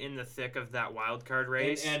right in the thick of that wild card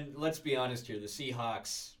race. And let's be honest here, the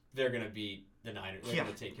Seahawks, they're gonna beat the Niners. They're Yeah.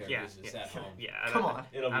 gonna take care Yeah, of business yeah. at home. yeah, Come on.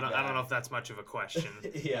 It'll be I don't bad. know if that's much of a question.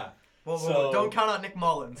 Yeah. Well, So- don't count out Nick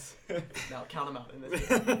Mullins. No, count him out in this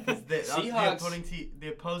game. 'Cause Seahawks- the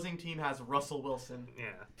opposing team has Russell Wilson.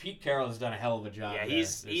 yeah, Pete Carroll has done a hell of a job. yeah, there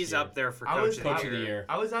he's this year. up there for I was- coach of the year.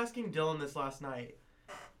 I was asking Dylan this last night.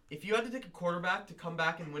 If you had to take a quarterback to come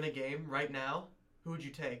back and win a game right now, who would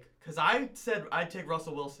you take? Because I said I'd take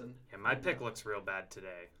Russell Wilson. Yeah, my pick looks real bad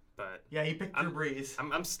today, but Yeah, he picked Drew Brees.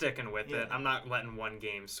 I'm sticking with it. Yeah. I'm not letting one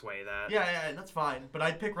game sway that. Yeah, that's fine. But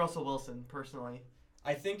I'd pick Russell Wilson personally.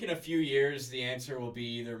 I think in a few years the answer will be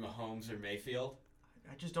either Mahomes or Mayfield.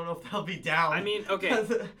 I just don't know if they'll be down. I mean, okay.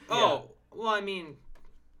 'Cause- Oh, well, I mean,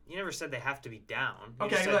 you never said they have to be down. You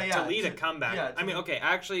Okay, just said well, yeah, to lead a to- comeback. yeah, I mean, to- okay,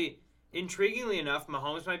 actually, intriguingly enough,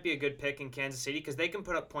 Mahomes might be a good pick in Kansas City because they can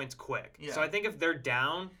put up points quick. Yeah. So I think if they're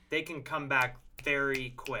down, they can come back very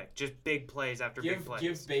quick. Just big plays after big plays.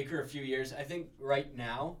 Give Baker a few years. I think right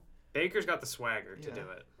now, Baker's got the swagger to Yeah. do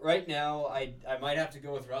it. I might have to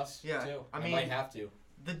go with Russ Yeah, too. I I mean- might have to.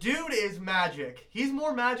 The dude is magic. He's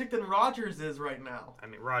more magic than Rodgers is right now. I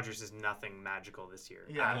mean, Rodgers is nothing magical this year.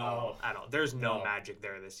 Yeah. At all. There's no No. magic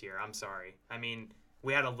there this year. I'm sorry. I mean,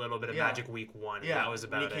 we had a little bit of Yeah. magic week 1, and Yeah, that was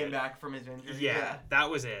about when he came it. back from his injury. Yeah, that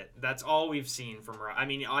was it. That's all we've seen from I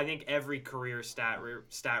mean, I think every career stat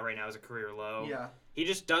right now is a career low. Yeah. He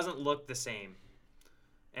just doesn't look the same.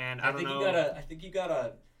 And I don't think know.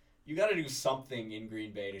 you gotta do something in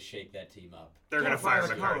Green Bay to shake that team up. They're You gonna gotta fire fire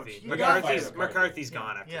the McCarthy. coach. You gotta fire McCarthy. McCarthy's Yeah.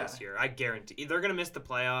 gone after Yeah. this year. I guarantee. They're gonna miss the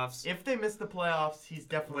playoffs, If they miss the playoffs, he's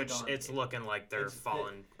definitely which gone. it's looking like they're It's-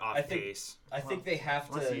 falling off I think- pace. I think they have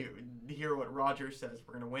Unless to. you hear what Rodgers says,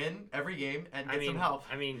 we're gonna win every game and I get mean, some help.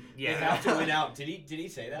 I mean, They yeah. have to win out. Did he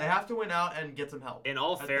say that? They have to win out and get some help. In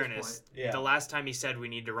all at this fairness, point. Yeah. the last time he said we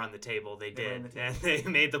need to run the table, they They ran did, the and they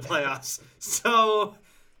made the playoffs. So,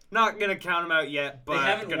 not gonna count them out yet, but they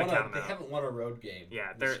haven't gonna won count a, them they out. haven't won a road game.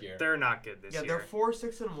 Yeah, this year. they're not good this Yeah, year. they're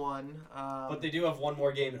 4-6-1. But they do have one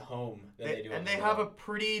more game at home than they do. And on they the have a road.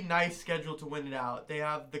 pretty nice schedule to win it out. They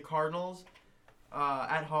have the Cardinals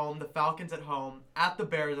at home, the Falcons at home, at the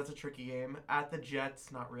Bears, that's a tricky game, at the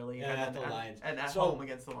Jets, not really, And at then the Lions. and at So- home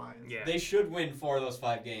against the Lions. Yeah. They should win 4 of those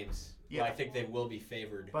 5 games. Yeah. But I think they will be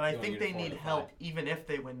favored. But I going think into they 4 need of the help 5. even if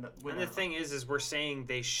they win. And the out. thing is we're saying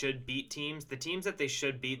they should beat teams. The teams that they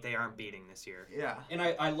should beat, they aren't beating this year. Yeah. And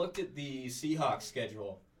I looked at the Seahawks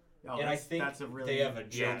schedule, Oh, and I think that's a really they have a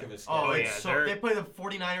joke Yeah. of a schedule. Oh, Oh, it's yeah, so they're- they play the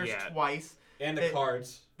 49ers Yeah. twice. and the they-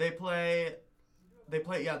 Cards. They play the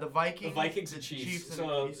Vikings. The Vikings and Chiefs.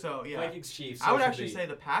 and So, yeah. Vikings Chiefs. I would those actually be- say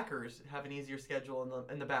the Packers have an easier schedule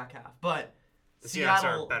in the back half, but The Seahawks are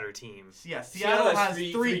Seattle a better team. Yeah, Seattle has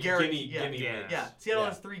three gimme guaranteed. wins. Yeah, Seattle Yeah.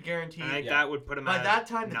 has 3 guaranteed. And I think Yeah. that would put them By at that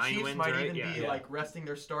time, the 9 Chiefs wins, might right? even Yeah. be Yeah. like resting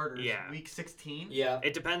their starters. Yeah. Week 16. Yeah.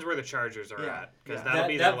 It depends where the Chargers are Yeah. at, because Yeah. that'll That,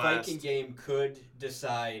 be that their last. Viking game could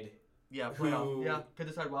decide. Yeah, playoff. Who- Yeah, could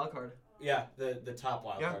decide wild card. Yeah, the top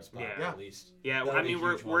wild Yeah. card spot Yeah. at least. Yeah, That'll I be a mean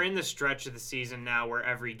we're huge we're one. in the stretch of the season now where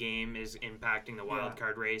every game is impacting the wild Yeah.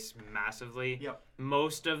 card race massively. Yep.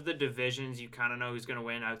 Most of the divisions you kind of know who's going to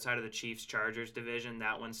win outside of the Chiefs Chargers division.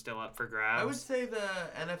 That one's still up for grabs. I would say the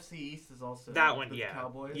NFC East is also That one, with yeah. the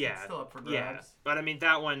Cowboys. Yeah. It's still up for Yeah, grabs. but I mean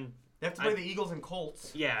that one. They have to play the Eagles and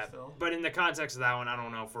Colts. Yeah, Still. but in the context of that one, I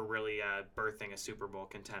don't know if we're really birthing a Super Bowl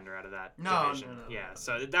contender out of that No, division. no. Yeah,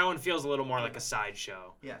 so that one feels a little more like a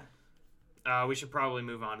sideshow. Yeah. We should probably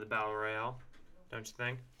move on to the Battle Royale, don't you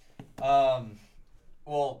think?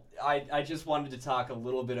 Well, I just wanted to talk a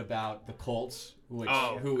little bit about the Colts, who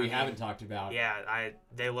I we mean, haven't talked about. Yeah,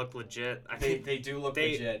 they look legit. I They think they do look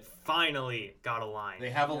they legit. finally got a line. They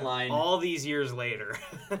have a line, all these years later.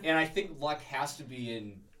 and I think Luck has to be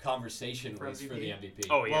in conversation For for the MVP.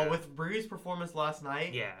 Oh yeah. Well, with Bree's performance last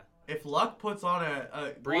night, yeah. if Luck puts on a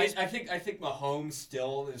Well, Breeze- I think Mahomes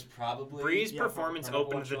still is probably Bree's Yeah, performance our number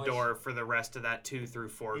opened one the choice. door for the rest of that 2 through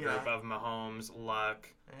 4 Yeah. group of Mahomes, Luck,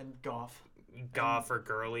 and Goff. Goff, or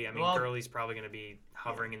Gurley. I mean, Well- Gurley's probably going to be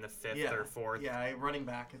hovering in the 5th Yeah. or 4th. Yeah, running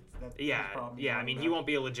back. That's his Yeah, problem. yeah. I Running mean, back. he won't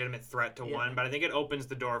be a legitimate threat to Yeah. one, but I think it opens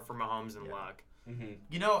the door for Mahomes and Yeah. Luck. Mm-hmm.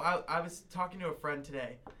 You know, I was talking to a friend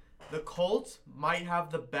today. The Colts might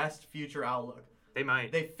have the best future outlook. They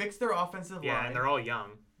might. They fixed their offensive Yeah, line. and they're all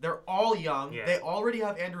young. They're all young. Yeah. They already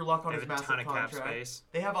have Andrew Luck on They his have a massive ton of cap contract. space.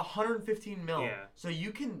 They have 115 mil. Yeah. So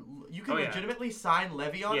you can Oh, yeah. legitimately sign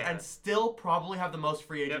Le'Veon Yeah. and still probably have the most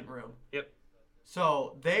free agent Yep. room. Yep.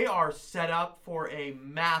 So they are set up for a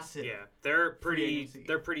massive. Yeah, they're Free pretty. agency.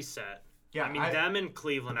 They're pretty set. Yeah, I mean, them and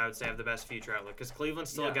Cleveland, I would say, have the best future outlook because Cleveland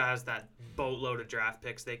still Yeah. has that boatload of draft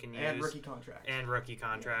picks they can use and rookie contract. and rookie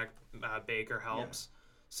contract. Baker helps.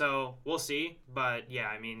 So we'll see, but yeah,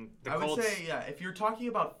 I mean the I Colts. would say, yeah, if you're talking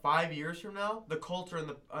about 5 years from now, the Colts are in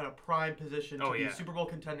a prime position to Oh, be yeah. Super Bowl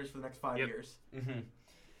contenders for the next 5 Yep. years. Mm-hmm.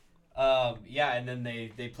 Yeah, and then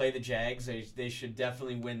they play the Jags. They should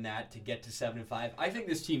definitely win that to get to 7-5. I think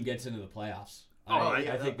this team gets into the playoffs. Oh, I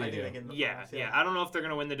yeah, think they do. get in the Yeah, playoffs, yeah. I don't know if they're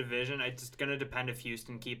gonna win the division. It's just gonna depend if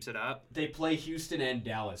Houston keeps it up. They play Houston and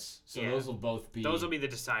Dallas, so Yeah. those will both be. Those will be the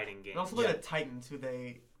deciding games. And also play the Titans, who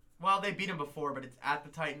they beat them before, but it's at the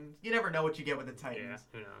Titans. You never know what you get with the Yeah, Titans.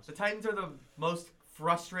 who knows? The Titans are the most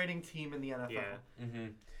frustrating team in the NFL. Yeah. Mm-hmm.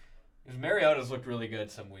 Because Mariota's looked really good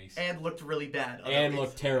some weeks, And looked really bad. other and weeks.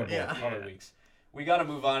 looked terrible Yeah. other Yeah. weeks. We got to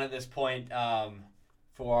move on at this point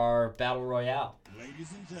for our battle royale.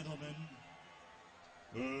 Ladies and gentlemen,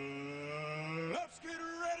 let's get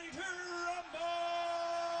ready to rumble!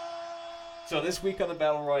 So this week on the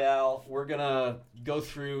battle royale, we're gonna go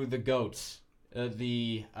through the goats,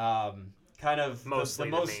 the kind of Mostly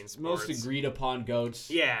the the main most sports. agreed upon goats.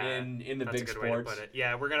 Yeah, in the That's big a good sports. way to put it.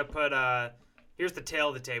 Yeah, we're gonna put. Here's the tail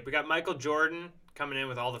of the tape. We got Michael Jordan, coming in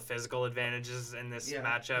with all the physical advantages in this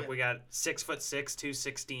matchup. Yeah. We got 6'6",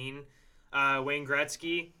 216. Wayne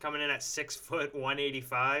Gretzky coming in at 6',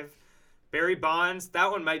 185. Barry Bonds, that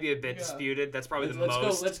one might be a bit disputed. That's probably the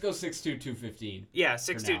most. Let's go 6'2", 215. Yeah,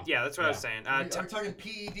 6'2". Yeah, that's what I was saying. Are we talking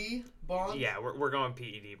PED Bonds? Yeah, we're going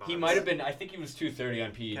PED Bonds. He might have been. I think he was 230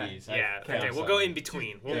 on PEDs. Okay, we'll go in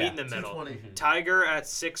between. We'll meet in the middle. 220. Tiger at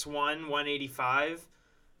 6'1", 185.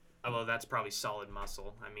 Although that's probably solid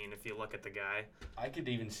muscle. I mean, if you look at the guy. I could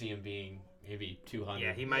even see him being maybe 200.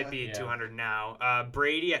 Yeah, he might be 200 now.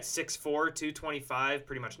 Brady at 6'4", 225.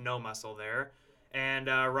 Pretty much no muscle there. And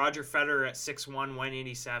Roger Federer at 6'1",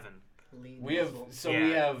 187. We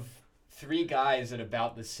have 3 guys at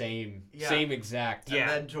about the same exact. And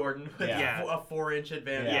then Jordan with a 4-inch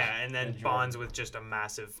advantage. Yeah, and then Bonds with just a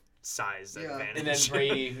massive size advantage. And then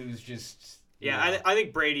Brady, who's just... I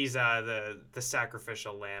think Brady's the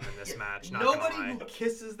sacrificial lamb in this match. Nobody who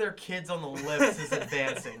kisses their kids on the lips is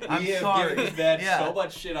advancing. I'm we sorry. We've had so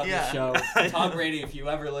much shit on this show. Tom Brady, if you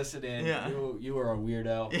ever listen in, you are a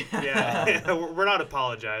weirdo. Yeah, we're not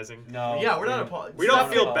apologizing. No. Yeah, we're not apologizing. We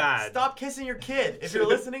don't feel bad. Stop kissing your kid. If you're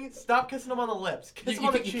listening, stop kissing them on the lips. Kiss them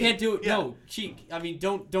on the cheek. You can't do it. No, cheek. I mean,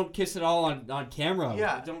 don't kiss it all on camera.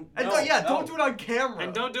 Yeah. Don't do it on camera.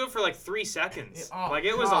 And don't do it for like 3 seconds. Like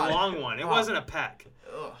it God. was a long one. It wasn't a peck.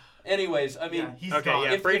 Ugh. Anyways, I mean, he's okay, gone.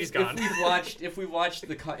 yeah, Brady's gone. If we watched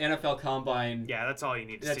the NFL Combine, yeah, that's all you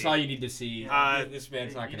need to see. That's all you need to see. This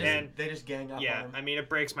man's not gonna. They just gang up on him. I mean, it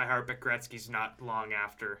breaks my heart, but Gretzky's not long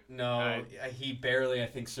after. No, he barely, I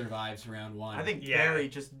think, survives round 1. I think Barry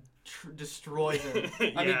just destroys him.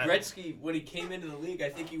 I mean, Gretzky, when he came into the league, I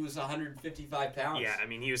think he was 155 pounds. Yeah, I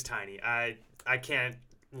mean, he was tiny. I can't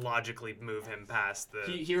logically move him past the.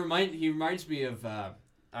 He reminds me of.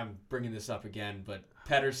 I'm bringing this up again, but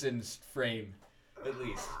Pettersson's frame, at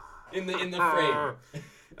least in the frame.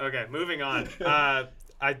 Okay, moving on.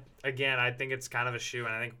 I think it's kind of a shoe,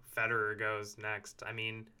 and I think Federer goes next. I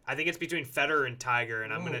mean, I think it's between Federer and Tiger,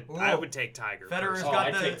 and I would take Tiger. Federer's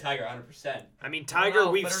I'd take Tiger 100%. I mean, Tiger.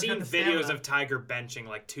 We've Federer's seen got the videos stamina. of Tiger benching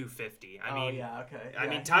like 250. I mean,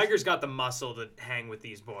 Yeah, Tiger's got the muscle to hang with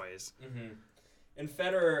these boys. Mm-hmm. And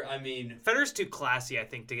Federer, I mean... Federer's too classy, I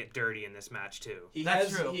think, to get dirty in this match, too.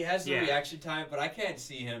 That's true. He has the reaction time, but I can't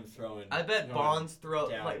see him throwing... I bet Bonds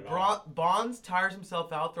Bonds tires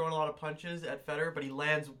himself out throwing a lot of punches at Federer, but he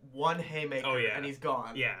lands one haymaker and he's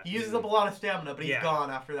gone. Yeah. He uses up a lot of stamina, but he's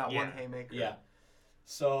gone after that one haymaker. Yeah.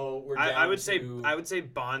 So we're down I would say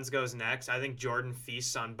Bonds goes next. I think Jordan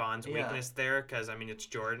feasts on Bonds' weakness there because I mean it's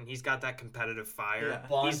Jordan. He's got that competitive fire. Yeah.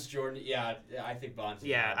 Bonds, Jordan. Yeah, I think Bonds.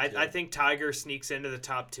 I think Tiger sneaks into the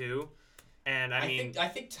top 2, and I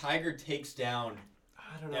think Tiger takes down.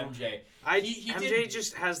 I don't know. MJ. MJ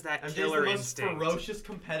just has that killer instinct. MJ's the most ferocious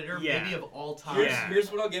competitor maybe of all time.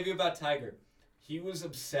 Here's what I'll give you about Tiger. He was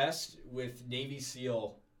obsessed with Navy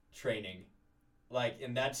SEAL training.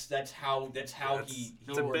 And that's how it's he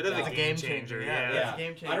a bit of a game changer. Yeah.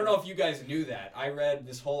 Game changer. I don't know if you guys knew that. I read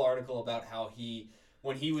this whole article about how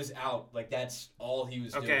when he was out, that's all he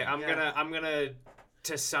was doing. Okay, I'm gonna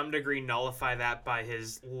to some degree nullify that by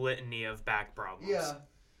his litany of back problems. Yeah.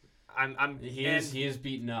 He is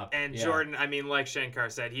beaten up. And Jordan, I mean, like Shankar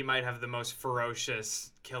said, he might have the most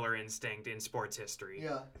ferocious killer instinct in sports history.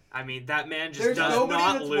 Yeah. I mean, that man just There's does nobody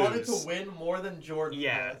not that's lose. wanted to win more than Jordan.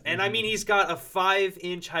 Yeah, and I mean, he's got a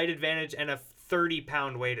 5-inch height advantage and a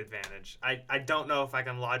 30-pound weight advantage. I don't know if I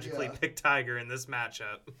can logically pick Tiger in this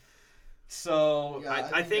matchup. So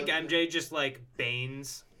I think MJ just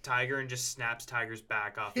banes Tiger and just snaps Tiger's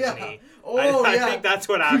back off his knee. I think that's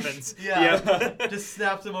what happens. Just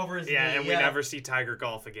snaps him over his knee. And we never see Tiger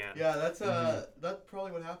golf again. Yeah, that's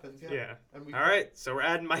probably what happens. Yeah. All right, so we're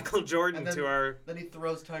adding Michael Jordan to our. Then he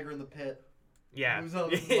throws Tiger in the pit. Yeah. Moves on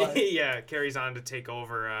his life. Carries on to take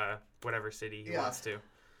over whatever city he wants to.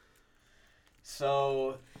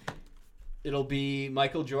 So it'll be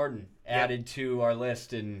Michael Jordan added to our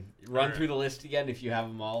list, and run through the list again if you have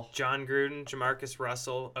them all. John Gruden, Jamarcus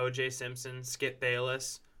Russell, O.J. Simpson, Skip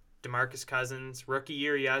Bayless, DeMarcus Cousins, rookie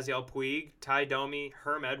year Yasiel Puig, Ty Domi,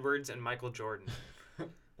 Herm Edwards, and Michael Jordan.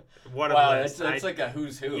 What a list. It's like a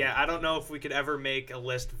who's who. Yeah, I don't know if we could ever make a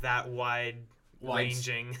list that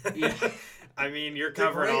wide-ranging. Yeah. I mean, you're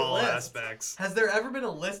covering all list. aspects. Has there ever been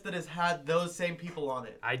a list that has had those same people on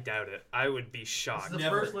it? I doubt it. I would be shocked. This is the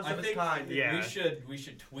first list of its kind. Yeah. We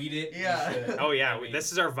should tweet it. Yeah. Oh yeah,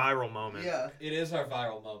 this is our viral moment. Yeah. It is our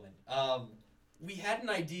viral moment. We had an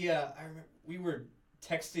idea. I remember we were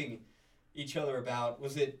texting each other about.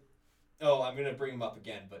 Was it? Oh, I'm gonna bring him up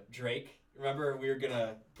again. But Drake. Remember we were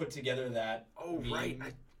gonna put together that. Oh meme? right.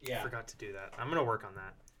 I forgot to do that. I'm gonna work on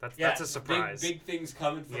that. That's a surprise. Big things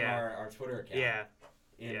coming from our Twitter account.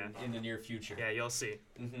 Yeah. In the near future. Yeah, you'll see.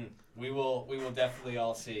 Mm-hmm. We will definitely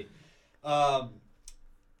all see.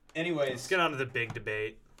 Anyways, let's get on to the big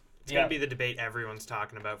debate. It's gonna be the debate everyone's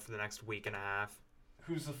talking about for the next week and a half.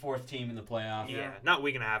 Who's the fourth team in the playoff? Yeah, not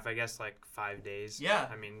week and a half. I guess like 5 days. Yeah.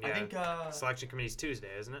 I mean, I think selection committee's Tuesday,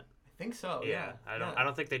 isn't it? I think so. Yeah. I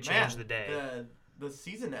don't think they changed the day. The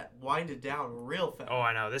season winded down real fast. Oh,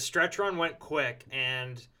 I know. This stretch run went quick,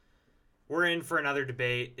 and we're in for another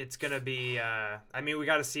debate. It's gonna be. We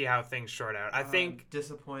got to see how things short out. I think.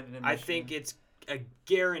 Disappointed in Michigan. I think it's a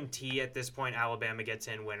guarantee at this point. Alabama gets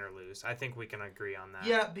in, win or lose. I think we can agree on that.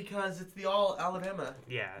 Yeah, because it's the all Alabama.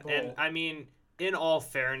 Yeah, bowl. and I mean, in all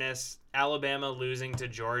fairness, Alabama losing to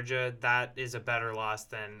Georgia, that is a better loss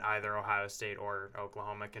than either Ohio State or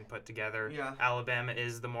Oklahoma can put together. Yeah. Alabama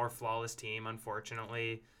is the more flawless team,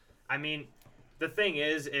 unfortunately. I mean, the thing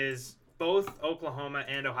is both Oklahoma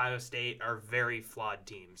and Ohio State are very flawed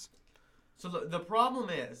teams. So the problem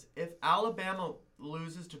is, if Alabama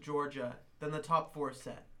loses to Georgia, then the top 4 is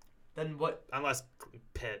set. Then what? Unless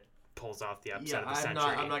Pitt pulls off the upset of the century.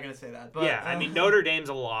 I'm not going to say that. But, yeah, I mean, Notre Dame's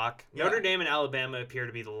a lock. Yeah. Notre Dame and Alabama appear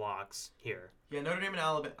to be the locks here. Yeah, Notre Dame and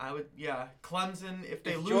Alabama. Clemson, if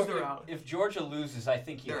they lose, they're out. If Georgia loses, I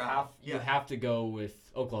think you have to go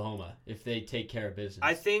with Oklahoma if they take care of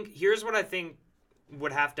business. Here's what I think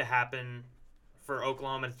would have to happen for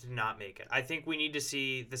Oklahoma to not make it. I think we need to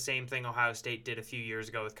see the same thing Ohio State did a few years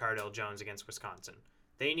ago with Cardale Jones against Wisconsin.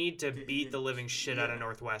 They need to beat the living shit out of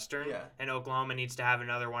Northwestern, and Oklahoma needs to have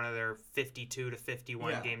another one of their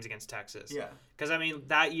 52-51 games against Texas. Yeah. Because, I mean,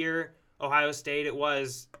 that year, Ohio State,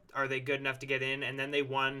 are they good enough to get in? And then they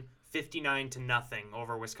won 59-0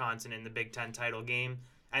 over Wisconsin in the Big Ten title game.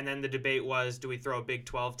 And then the debate was, do we throw a Big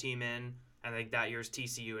 12 team in? I think that year's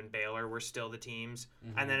TCU and Baylor were still the teams.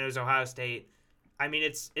 Mm-hmm. And then it was Ohio State. I mean,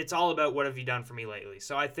 it's all about what have you done for me lately.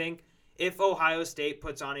 So I think if Ohio State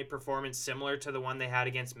puts on a performance similar to the one they had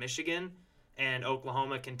against Michigan and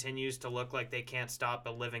Oklahoma continues to look like they can't stop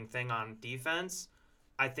a living thing on defense,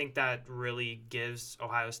 I think that really gives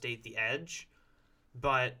Ohio State the edge.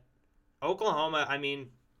 But Oklahoma, I mean,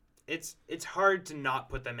 it's hard to not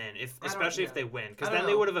put them in, especially if they win, because then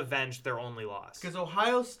they would have avenged their only loss. Because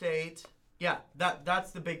Ohio State... Yeah, that's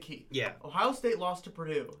the big key. Yeah. Ohio State lost to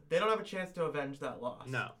Purdue. They don't have a chance to avenge that loss.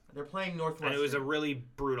 No. They're playing Northwestern. And it was a really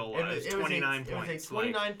brutal loss. It was 29 points. It was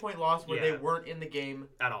a 29-point loss where they weren't in the game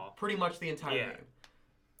at all. Pretty much the entire game.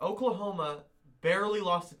 Oklahoma barely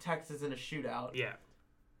lost to Texas in a shootout. Yeah.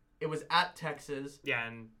 It was at Texas.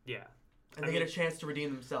 And they get a chance to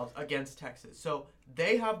redeem themselves against Texas. So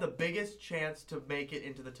they have the biggest chance to make it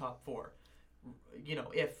into the top 4.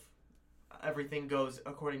 If everything goes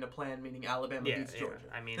according to plan, meaning Alabama beats Georgia.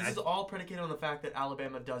 I mean, this is all predicated on the fact that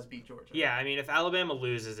Alabama does beat Georgia. Yeah, I mean, if Alabama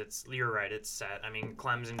loses, you're right, it's set. I mean,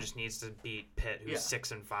 Clemson just needs to beat Pitt, who's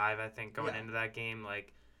 6-5, I think, going into that game.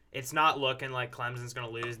 Like, it's not looking like Clemson's going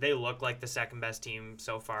to lose. They look like the second best team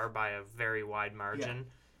so far by a very wide margin.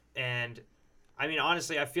 Yeah. And I mean,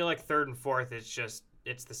 honestly, I feel like 3rd and 4th,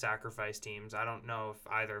 it's the sacrifice teams. I don't know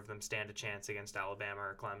if either of them stand a chance against Alabama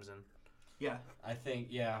or Clemson. Yeah. I think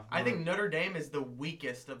Notre Dame is the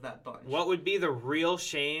weakest of that bunch. What would be the real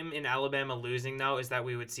shame in Alabama losing, though, is that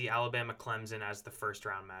we would see Alabama-Clemson as the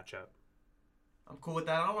first-round matchup. I'm cool with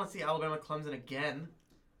that. I don't want to see Alabama-Clemson again.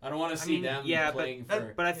 I don't want to see them playing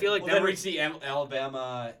for... But I feel like... then we'd see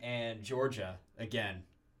Alabama and Georgia again.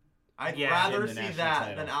 I'd rather see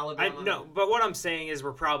that than Alabama. No, but what I'm saying is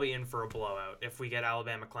we're probably in for a blowout if we get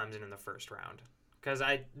Alabama-Clemson in the first round.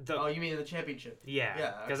 You mean in the championship?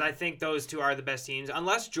 Yeah, because I think those two are the best teams,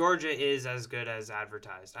 unless Georgia is as good as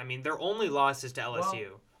advertised. I mean, their only loss is to LSU.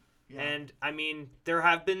 And, I mean, there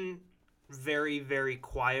have been very, very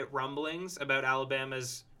quiet rumblings about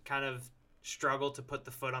Alabama's kind of struggle to put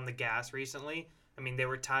the foot on the gas recently. I mean, they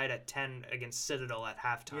were tied at 10 against Citadel at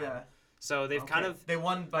halftime. Yeah. So they've kind of... They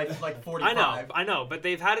won by like 45. I know, but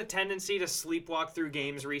they've had a tendency to sleepwalk through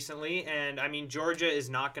games recently, and, I mean, Georgia is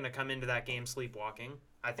not going to come into that game sleepwalking.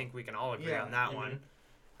 I think we can all agree on that one.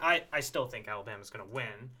 I still think Alabama's going to win.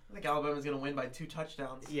 I think Alabama's going to win by 2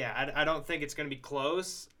 touchdowns. Yeah, I don't think it's going to be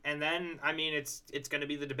close. And then, I mean, it's going to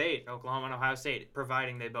be the debate, Oklahoma and Ohio State,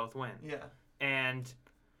 providing they both win. Yeah. And,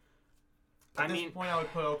 At this point, I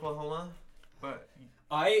would put Oklahoma, but...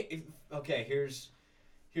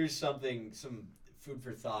 Here's some food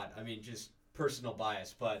for thought. I mean, just personal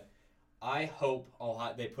bias, but I hope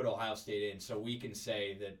they put Ohio State in so we can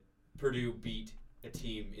say that Purdue beat a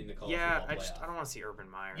team in the college football playoff. I don't want to see Urban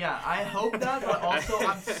Meyer. Yeah, I hope that, but also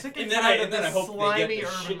I'm sick and tired of the I hope slimy they get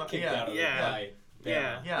the Urban shit kicked out of them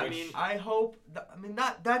Yeah. Yeah, I hope.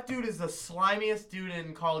 That dude is the slimiest dude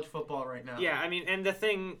in college football right now. Yeah, and the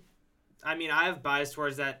thing, I have bias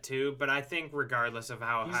towards that too, but I think regardless of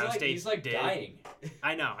how Ohio State he's like did, dying.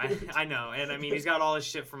 I know, and he's got all his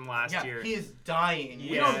shit from last year. He is dying. Yeah.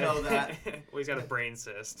 We don't know that. Well, he's got a brain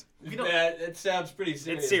cyst. That sounds pretty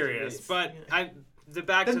serious. It's serious, but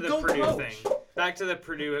back to the Purdue thing. Back to the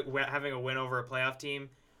Purdue having a win over a playoff team.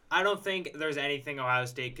 I don't think there's anything Ohio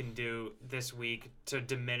State can do this week to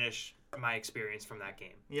diminish my experience from that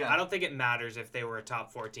game. Yeah. I don't think it matters if they were a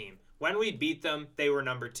top 4 team. When we beat them, they were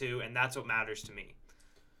number 2, and that's what matters to me.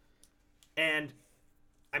 And,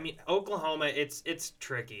 Oklahoma, it's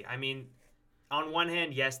tricky. On one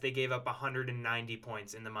hand, yes, they gave up 190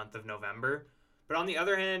 points in the month of November. But on the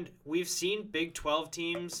other hand, we've seen Big 12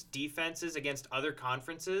 teams' defenses against other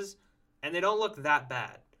conferences, and they don't look that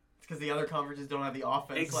bad. Because the other conferences don't have the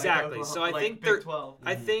offense. Exactly. Like so I think Big 12.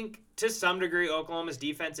 I think to some degree Oklahoma's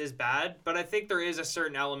defense is bad, but I think there is a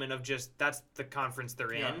certain element of just that's the conference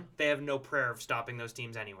they're in. They have no prayer of stopping those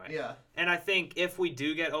teams anyway. Yeah. And I think if we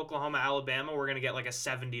do get Oklahoma Alabama, we're gonna get like a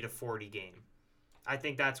 70-40 game. I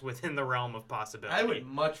think that's within the realm of possibility. I would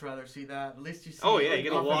much rather see that. At least you see. Oh yeah, you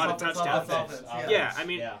get a lot of touchdowns.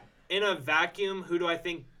 Yeah. In a vacuum, who do I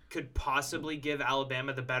think could possibly give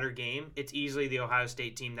Alabama the better game? It's easily the Ohio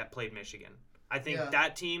State team that played Michigan. I think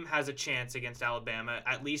that team has a chance against Alabama,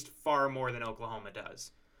 at least far more than Oklahoma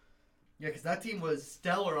does. Yeah, because that team was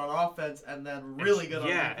stellar on offense and then really good on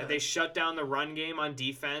defense. Yeah, they shut down the run game on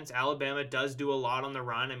defense. Alabama does do a lot on the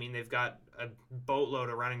run. They've got a boatload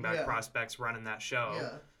of running back prospects running that show.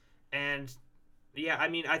 Yeah. And,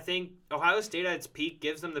 I think Ohio State at its peak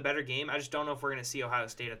gives them the better game. I just don't know if we're going to see Ohio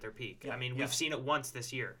State at their peak. Yeah. We've seen it once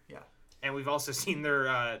this year. Yeah. And we've also seen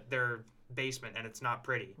their basement, and it's not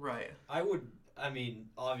pretty. Right.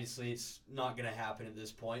 Obviously it's not going to happen at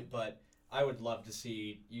this point, but I would love to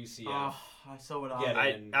see UCF. So would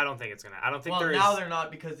I. I don't think it's going to. I don't think now they're not,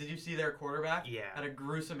 because did you see their quarterback? Yeah. Had a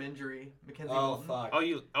gruesome injury. Mackenzie Milton.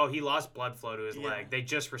 Fuck. He lost blood flow to his leg. They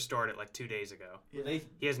just restored it like 2 days ago. Yeah.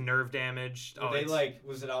 He has nerve damage.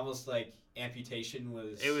 Was it almost like amputation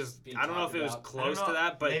was? It was. Being I don't know if it was close to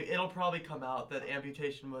that, but it'll probably come out that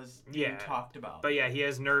amputation was being talked about. But he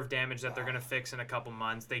has nerve damage that they're gonna fix in a couple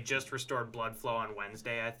months. They just restored blood flow on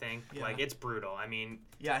Wednesday, I think. Yeah. It's brutal.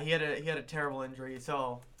 Yeah, he had a terrible injury.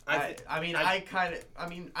 So I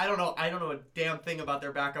don't know a damn thing about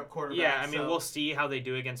their backup quarterback. Yeah, we'll see how they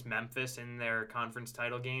do against Memphis in their conference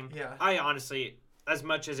title game. Yeah. I honestly, as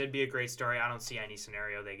much as it'd be a great story, I don't see any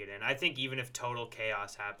scenario they get in. I think even if total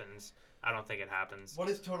chaos happens, I don't think it happens. What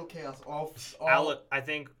is total chaos? I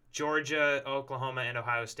think Georgia, Oklahoma, and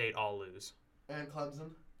Ohio State all lose. And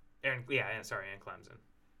Clemson? And Clemson.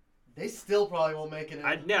 They still probably won't make it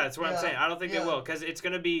in. That's what I'm saying. I don't think they will, because it's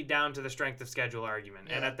going to be down to the strength of schedule argument.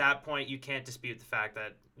 Yeah. And at that point, you can't dispute the fact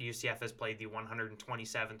that UCF has played the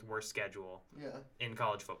 127th worst schedule in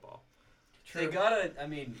college football. True. They gotta,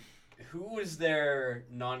 who was their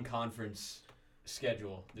non-conference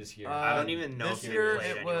schedule this year? I don't even know. This year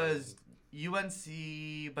it was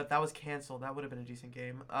UNC, but that was canceled. That would have been a decent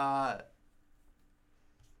game.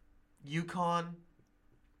 UConn.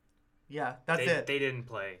 Yeah, that's it. They didn't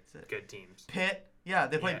play good teams. Pitt. Yeah,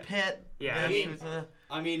 they played Pitt. Yeah,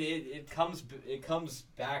 it comes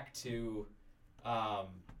back to,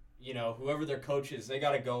 whoever their coach is, they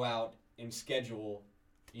got to go out and schedule.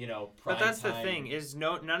 But that's the thing is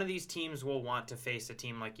none of these teams will want to face a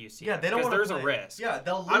team like UCF. Yeah, they don't want to. Because there's a risk. Yeah,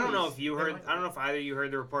 they'll lose. I don't know if you heard. I don't know if either of you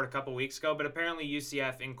heard the report a couple weeks ago, but apparently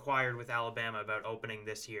UCF inquired with Alabama about opening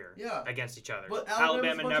this year against each other. Well,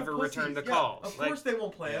 Alabama never returned the calls. Of course they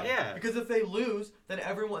won't play them. Yeah. Because if they lose, then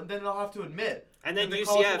they'll have to admit and then that the UCF,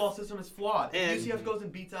 college football system is flawed. And UCF goes and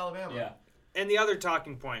beats Alabama. Yeah. And the other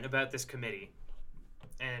talking point about this committee,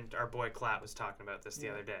 and our boy Klatt was talking about this the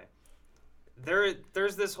other day.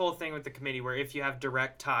 There's this whole thing with the committee where if you have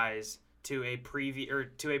direct ties to a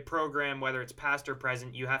to a program, whether it's past or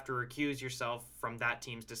present, you have to recuse yourself from that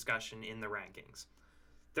team's discussion in the rankings.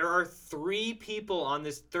 There are 3 people on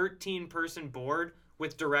this 13-person board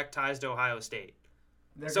with direct ties to Ohio State.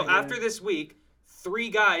 So after this week,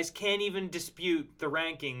 3 guys can't even dispute the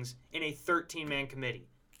rankings in a 13-man committee.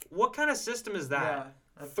 What kind of system is that?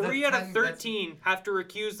 Yeah. 3 out of 13 have to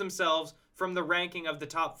recuse themselves from the ranking of the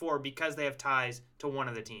top 4 because they have ties to one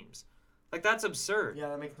of the teams. That's absurd. Yeah,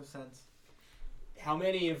 that makes no sense. How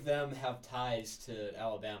many of them have ties to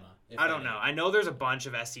Alabama? I don't know. I know there's a bunch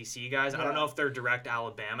of SEC guys. Yeah. I don't know if they're direct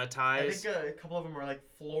Alabama ties. I think a couple of them are like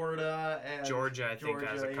Florida and Georgia, I think,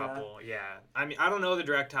 has a couple. Yeah. I don't know the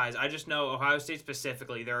direct ties. I just know Ohio State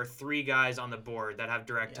specifically, there are 3 guys on the board that have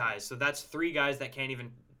direct ties. So that's 3 guys that can't even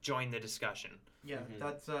join the discussion. Yeah,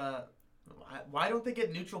 that's why don't they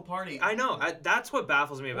get neutral party? I know. That's what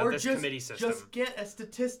baffles me about or this just, committee system. Just get a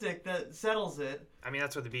statistic that settles it. I mean,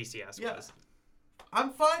 that's what the BCS was.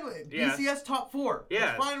 I'm fine with it. Yeah. BCS top 4. Yeah.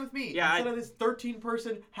 That's fine with me. Yeah, Instead of this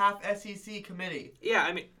 13-person half SEC committee. Yeah,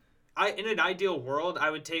 I mean, in an ideal world, I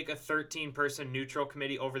would take a 13-person neutral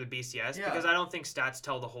committee over the BCS because I don't think stats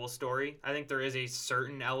tell the whole story. I think there is a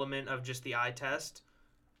certain element of just the eye test.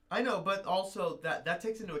 I know, but also that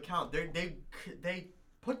takes into account they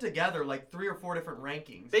put together like 3 or 4 different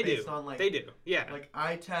rankings. They based do. On, like, they do. Yeah. Like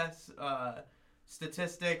eye tests,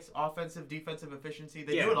 statistics, offensive, defensive efficiency.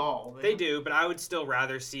 They do it all. They do, but I would still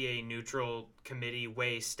rather see a neutral committee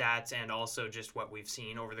weigh stats and also just what we've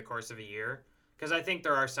seen over the course of a year. Because I think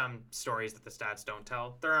there are some stories that the stats don't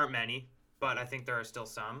tell. There aren't many, but I think there are still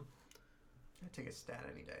some. I'd take a stat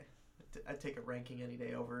any day. I'd take a ranking any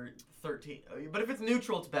day over 13. But if it's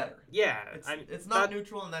neutral, it's better. Yeah. It's not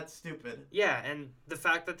neutral, and that's stupid. Yeah, and the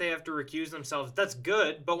fact that they have to recuse themselves, that's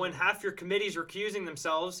good. But when half your committee's recusing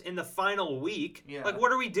themselves in the final week, like,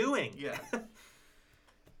 what are we doing? Yeah.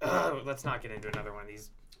 Let's not get into another one of these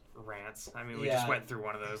rants. I mean, we just went through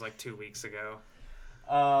one of those like 2 weeks ago.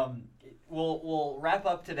 We'll wrap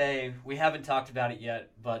up today. We haven't talked about it yet,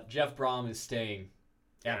 but Jeff Brom is staying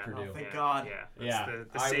at Purdue. Oh, thank God. Yeah,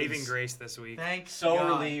 that's the saving grace this week. Thanks. So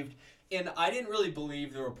God. relieved. And I didn't really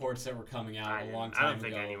believe the reports that were coming out a long time ago. I don't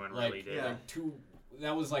think anyone really did. Like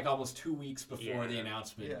that was like almost 2 weeks before the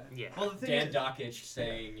announcement. Yeah. Well, the thing Dan is, Dockich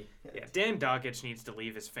saying... Yeah, Dan Dockich needs to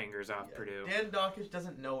leave his fingers off Purdue. Dan Dockich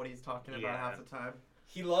doesn't know what he's talking about half the time.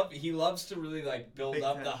 He loves to really like build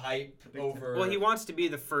up the hype over... Well, he wants to be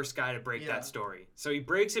the first guy to break that story. So he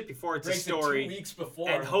breaks it before it's a story. 2 weeks before.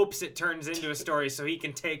 And hopes it turns into a story so he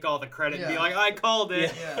can take all the credit and be like, I called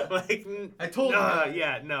it. Yeah. Like, I told you.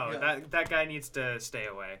 That guy needs to stay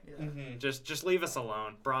away. Yeah. Mm-hmm. Just leave us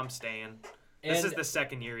alone. Brom's staying. This is the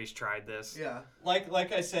second year he's tried this. Yeah.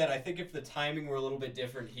 Like I said, I think if the timing were a little bit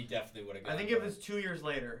different, he definitely would have gone. I think if it was 2 years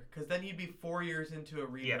later, because then he'd be 4 years into a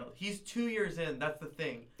rebuild. Yeah. He's 2 years in. That's the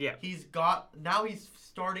thing. Yeah. He's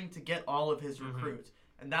starting to get all of his recruits,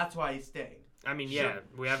 and that's why he's staying. I mean,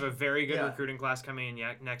 we have a very good recruiting class coming in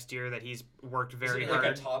next year that he's worked very hard.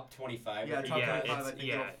 Like a top 25. Yeah, top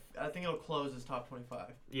 25. I think it'll close as top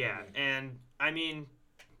 25. Yeah, and I mean,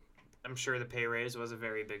 I'm sure the pay raise was a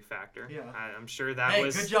very big factor. Yeah. I'm sure that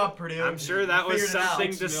was... good job, Purdue. I'm sure that was something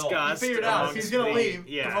discussed. He figured out if he's going to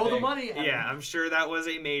leave, throw the money at him. Yeah, I'm sure that was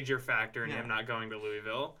a major factor in him not going to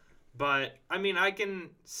Louisville. But, I mean, I can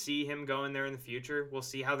see him going there in the future. We'll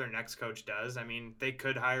see how their next coach does. I mean, they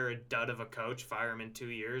could hire a dud of a coach, fire him in 2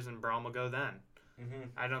 years, and Brom will go then. Mm-hmm.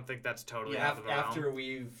 I don't think that's totally out of the realm. After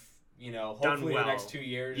we've, hopefully the next 2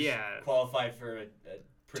 years qualified for a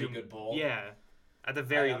pretty good bowl. Yeah. At the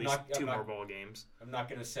very least, two more bowl games. I'm not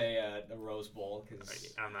going to say a Rose Bowl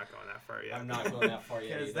because I'm not going that far yet. I'm not going that far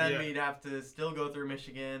yet. Because then we'd have to still go through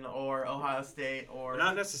Michigan or Ohio State or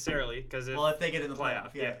not necessarily because if they get in the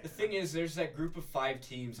playoff. Yeah. The thing is, there's that group of 5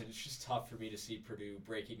 teams, and it's just tough for me to see Purdue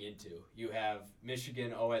breaking into. You have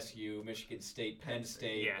Michigan, OSU, Michigan State, Penn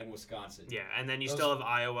State, and Wisconsin. Yeah, and then you still have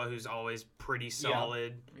Iowa, who's always pretty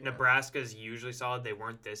solid. Yeah. Nebraska's usually solid. They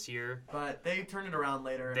weren't this year, but they turned it around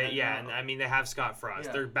later. And I mean, they have Scott Frost.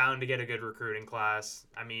 Yeah. They're bound to get a good recruiting class.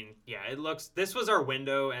 I mean, this was our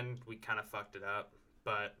window, and we kind of fucked it up.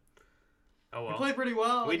 But oh well. We played pretty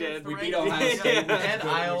well. We did. We beat Ohio State and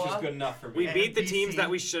Iowa, which is good enough for me. We beat the teams that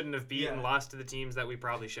we shouldn't have beat and lost to the teams that we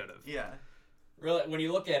probably should have. Yeah. Really, when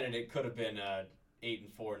you look at it, it could have been 8-4,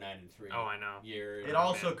 9-3. Oh, I know. Year. It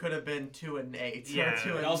also could have been 2-8. Yeah.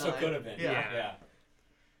 2-9. It also could have been. Yeah.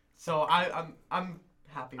 So I'm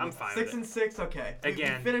happy. I'm fine. 6-6, okay.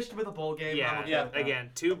 Again, we finished with a bowl game. Yeah. Again,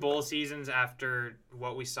 2 bowl seasons after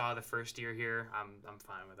what we saw the first year here. I'm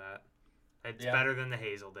fine with that. It's better than the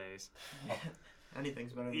Hazel days.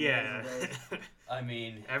 Anything's better than the Hazel days. I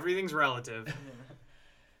mean, everything's relative. Yeah.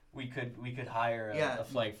 We could hire a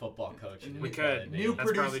flag football coach. We could. New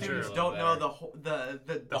Purdue students don't know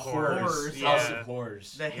the horrors. House of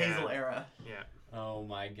Horrors. The Hazel era. Yeah. Oh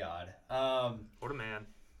my God. What a man.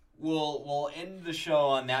 We'll end the show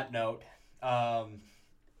on that note.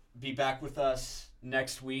 Be back with us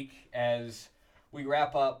next week as we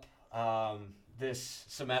wrap up this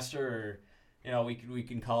semester, or we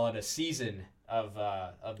can call it a season of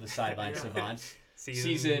the Sideline Savants.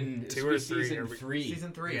 Season 2 or 3.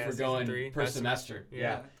 Season 3. If we're going per semester.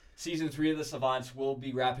 Yeah. Season 3 of the Savants will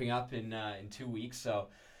be wrapping up in 2 weeks, so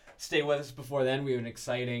stay with us before then. We have an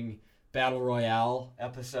exciting Battle Royale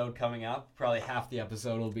episode coming up. Probably half the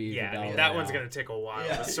episode will be the Battle that Royale. one's going to take a while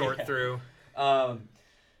to sort through.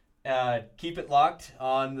 Keep it locked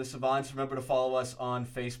on the Savants. Remember to follow us on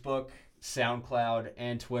Facebook, SoundCloud,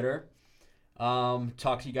 and Twitter.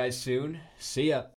 Talk to you guys soon. See ya.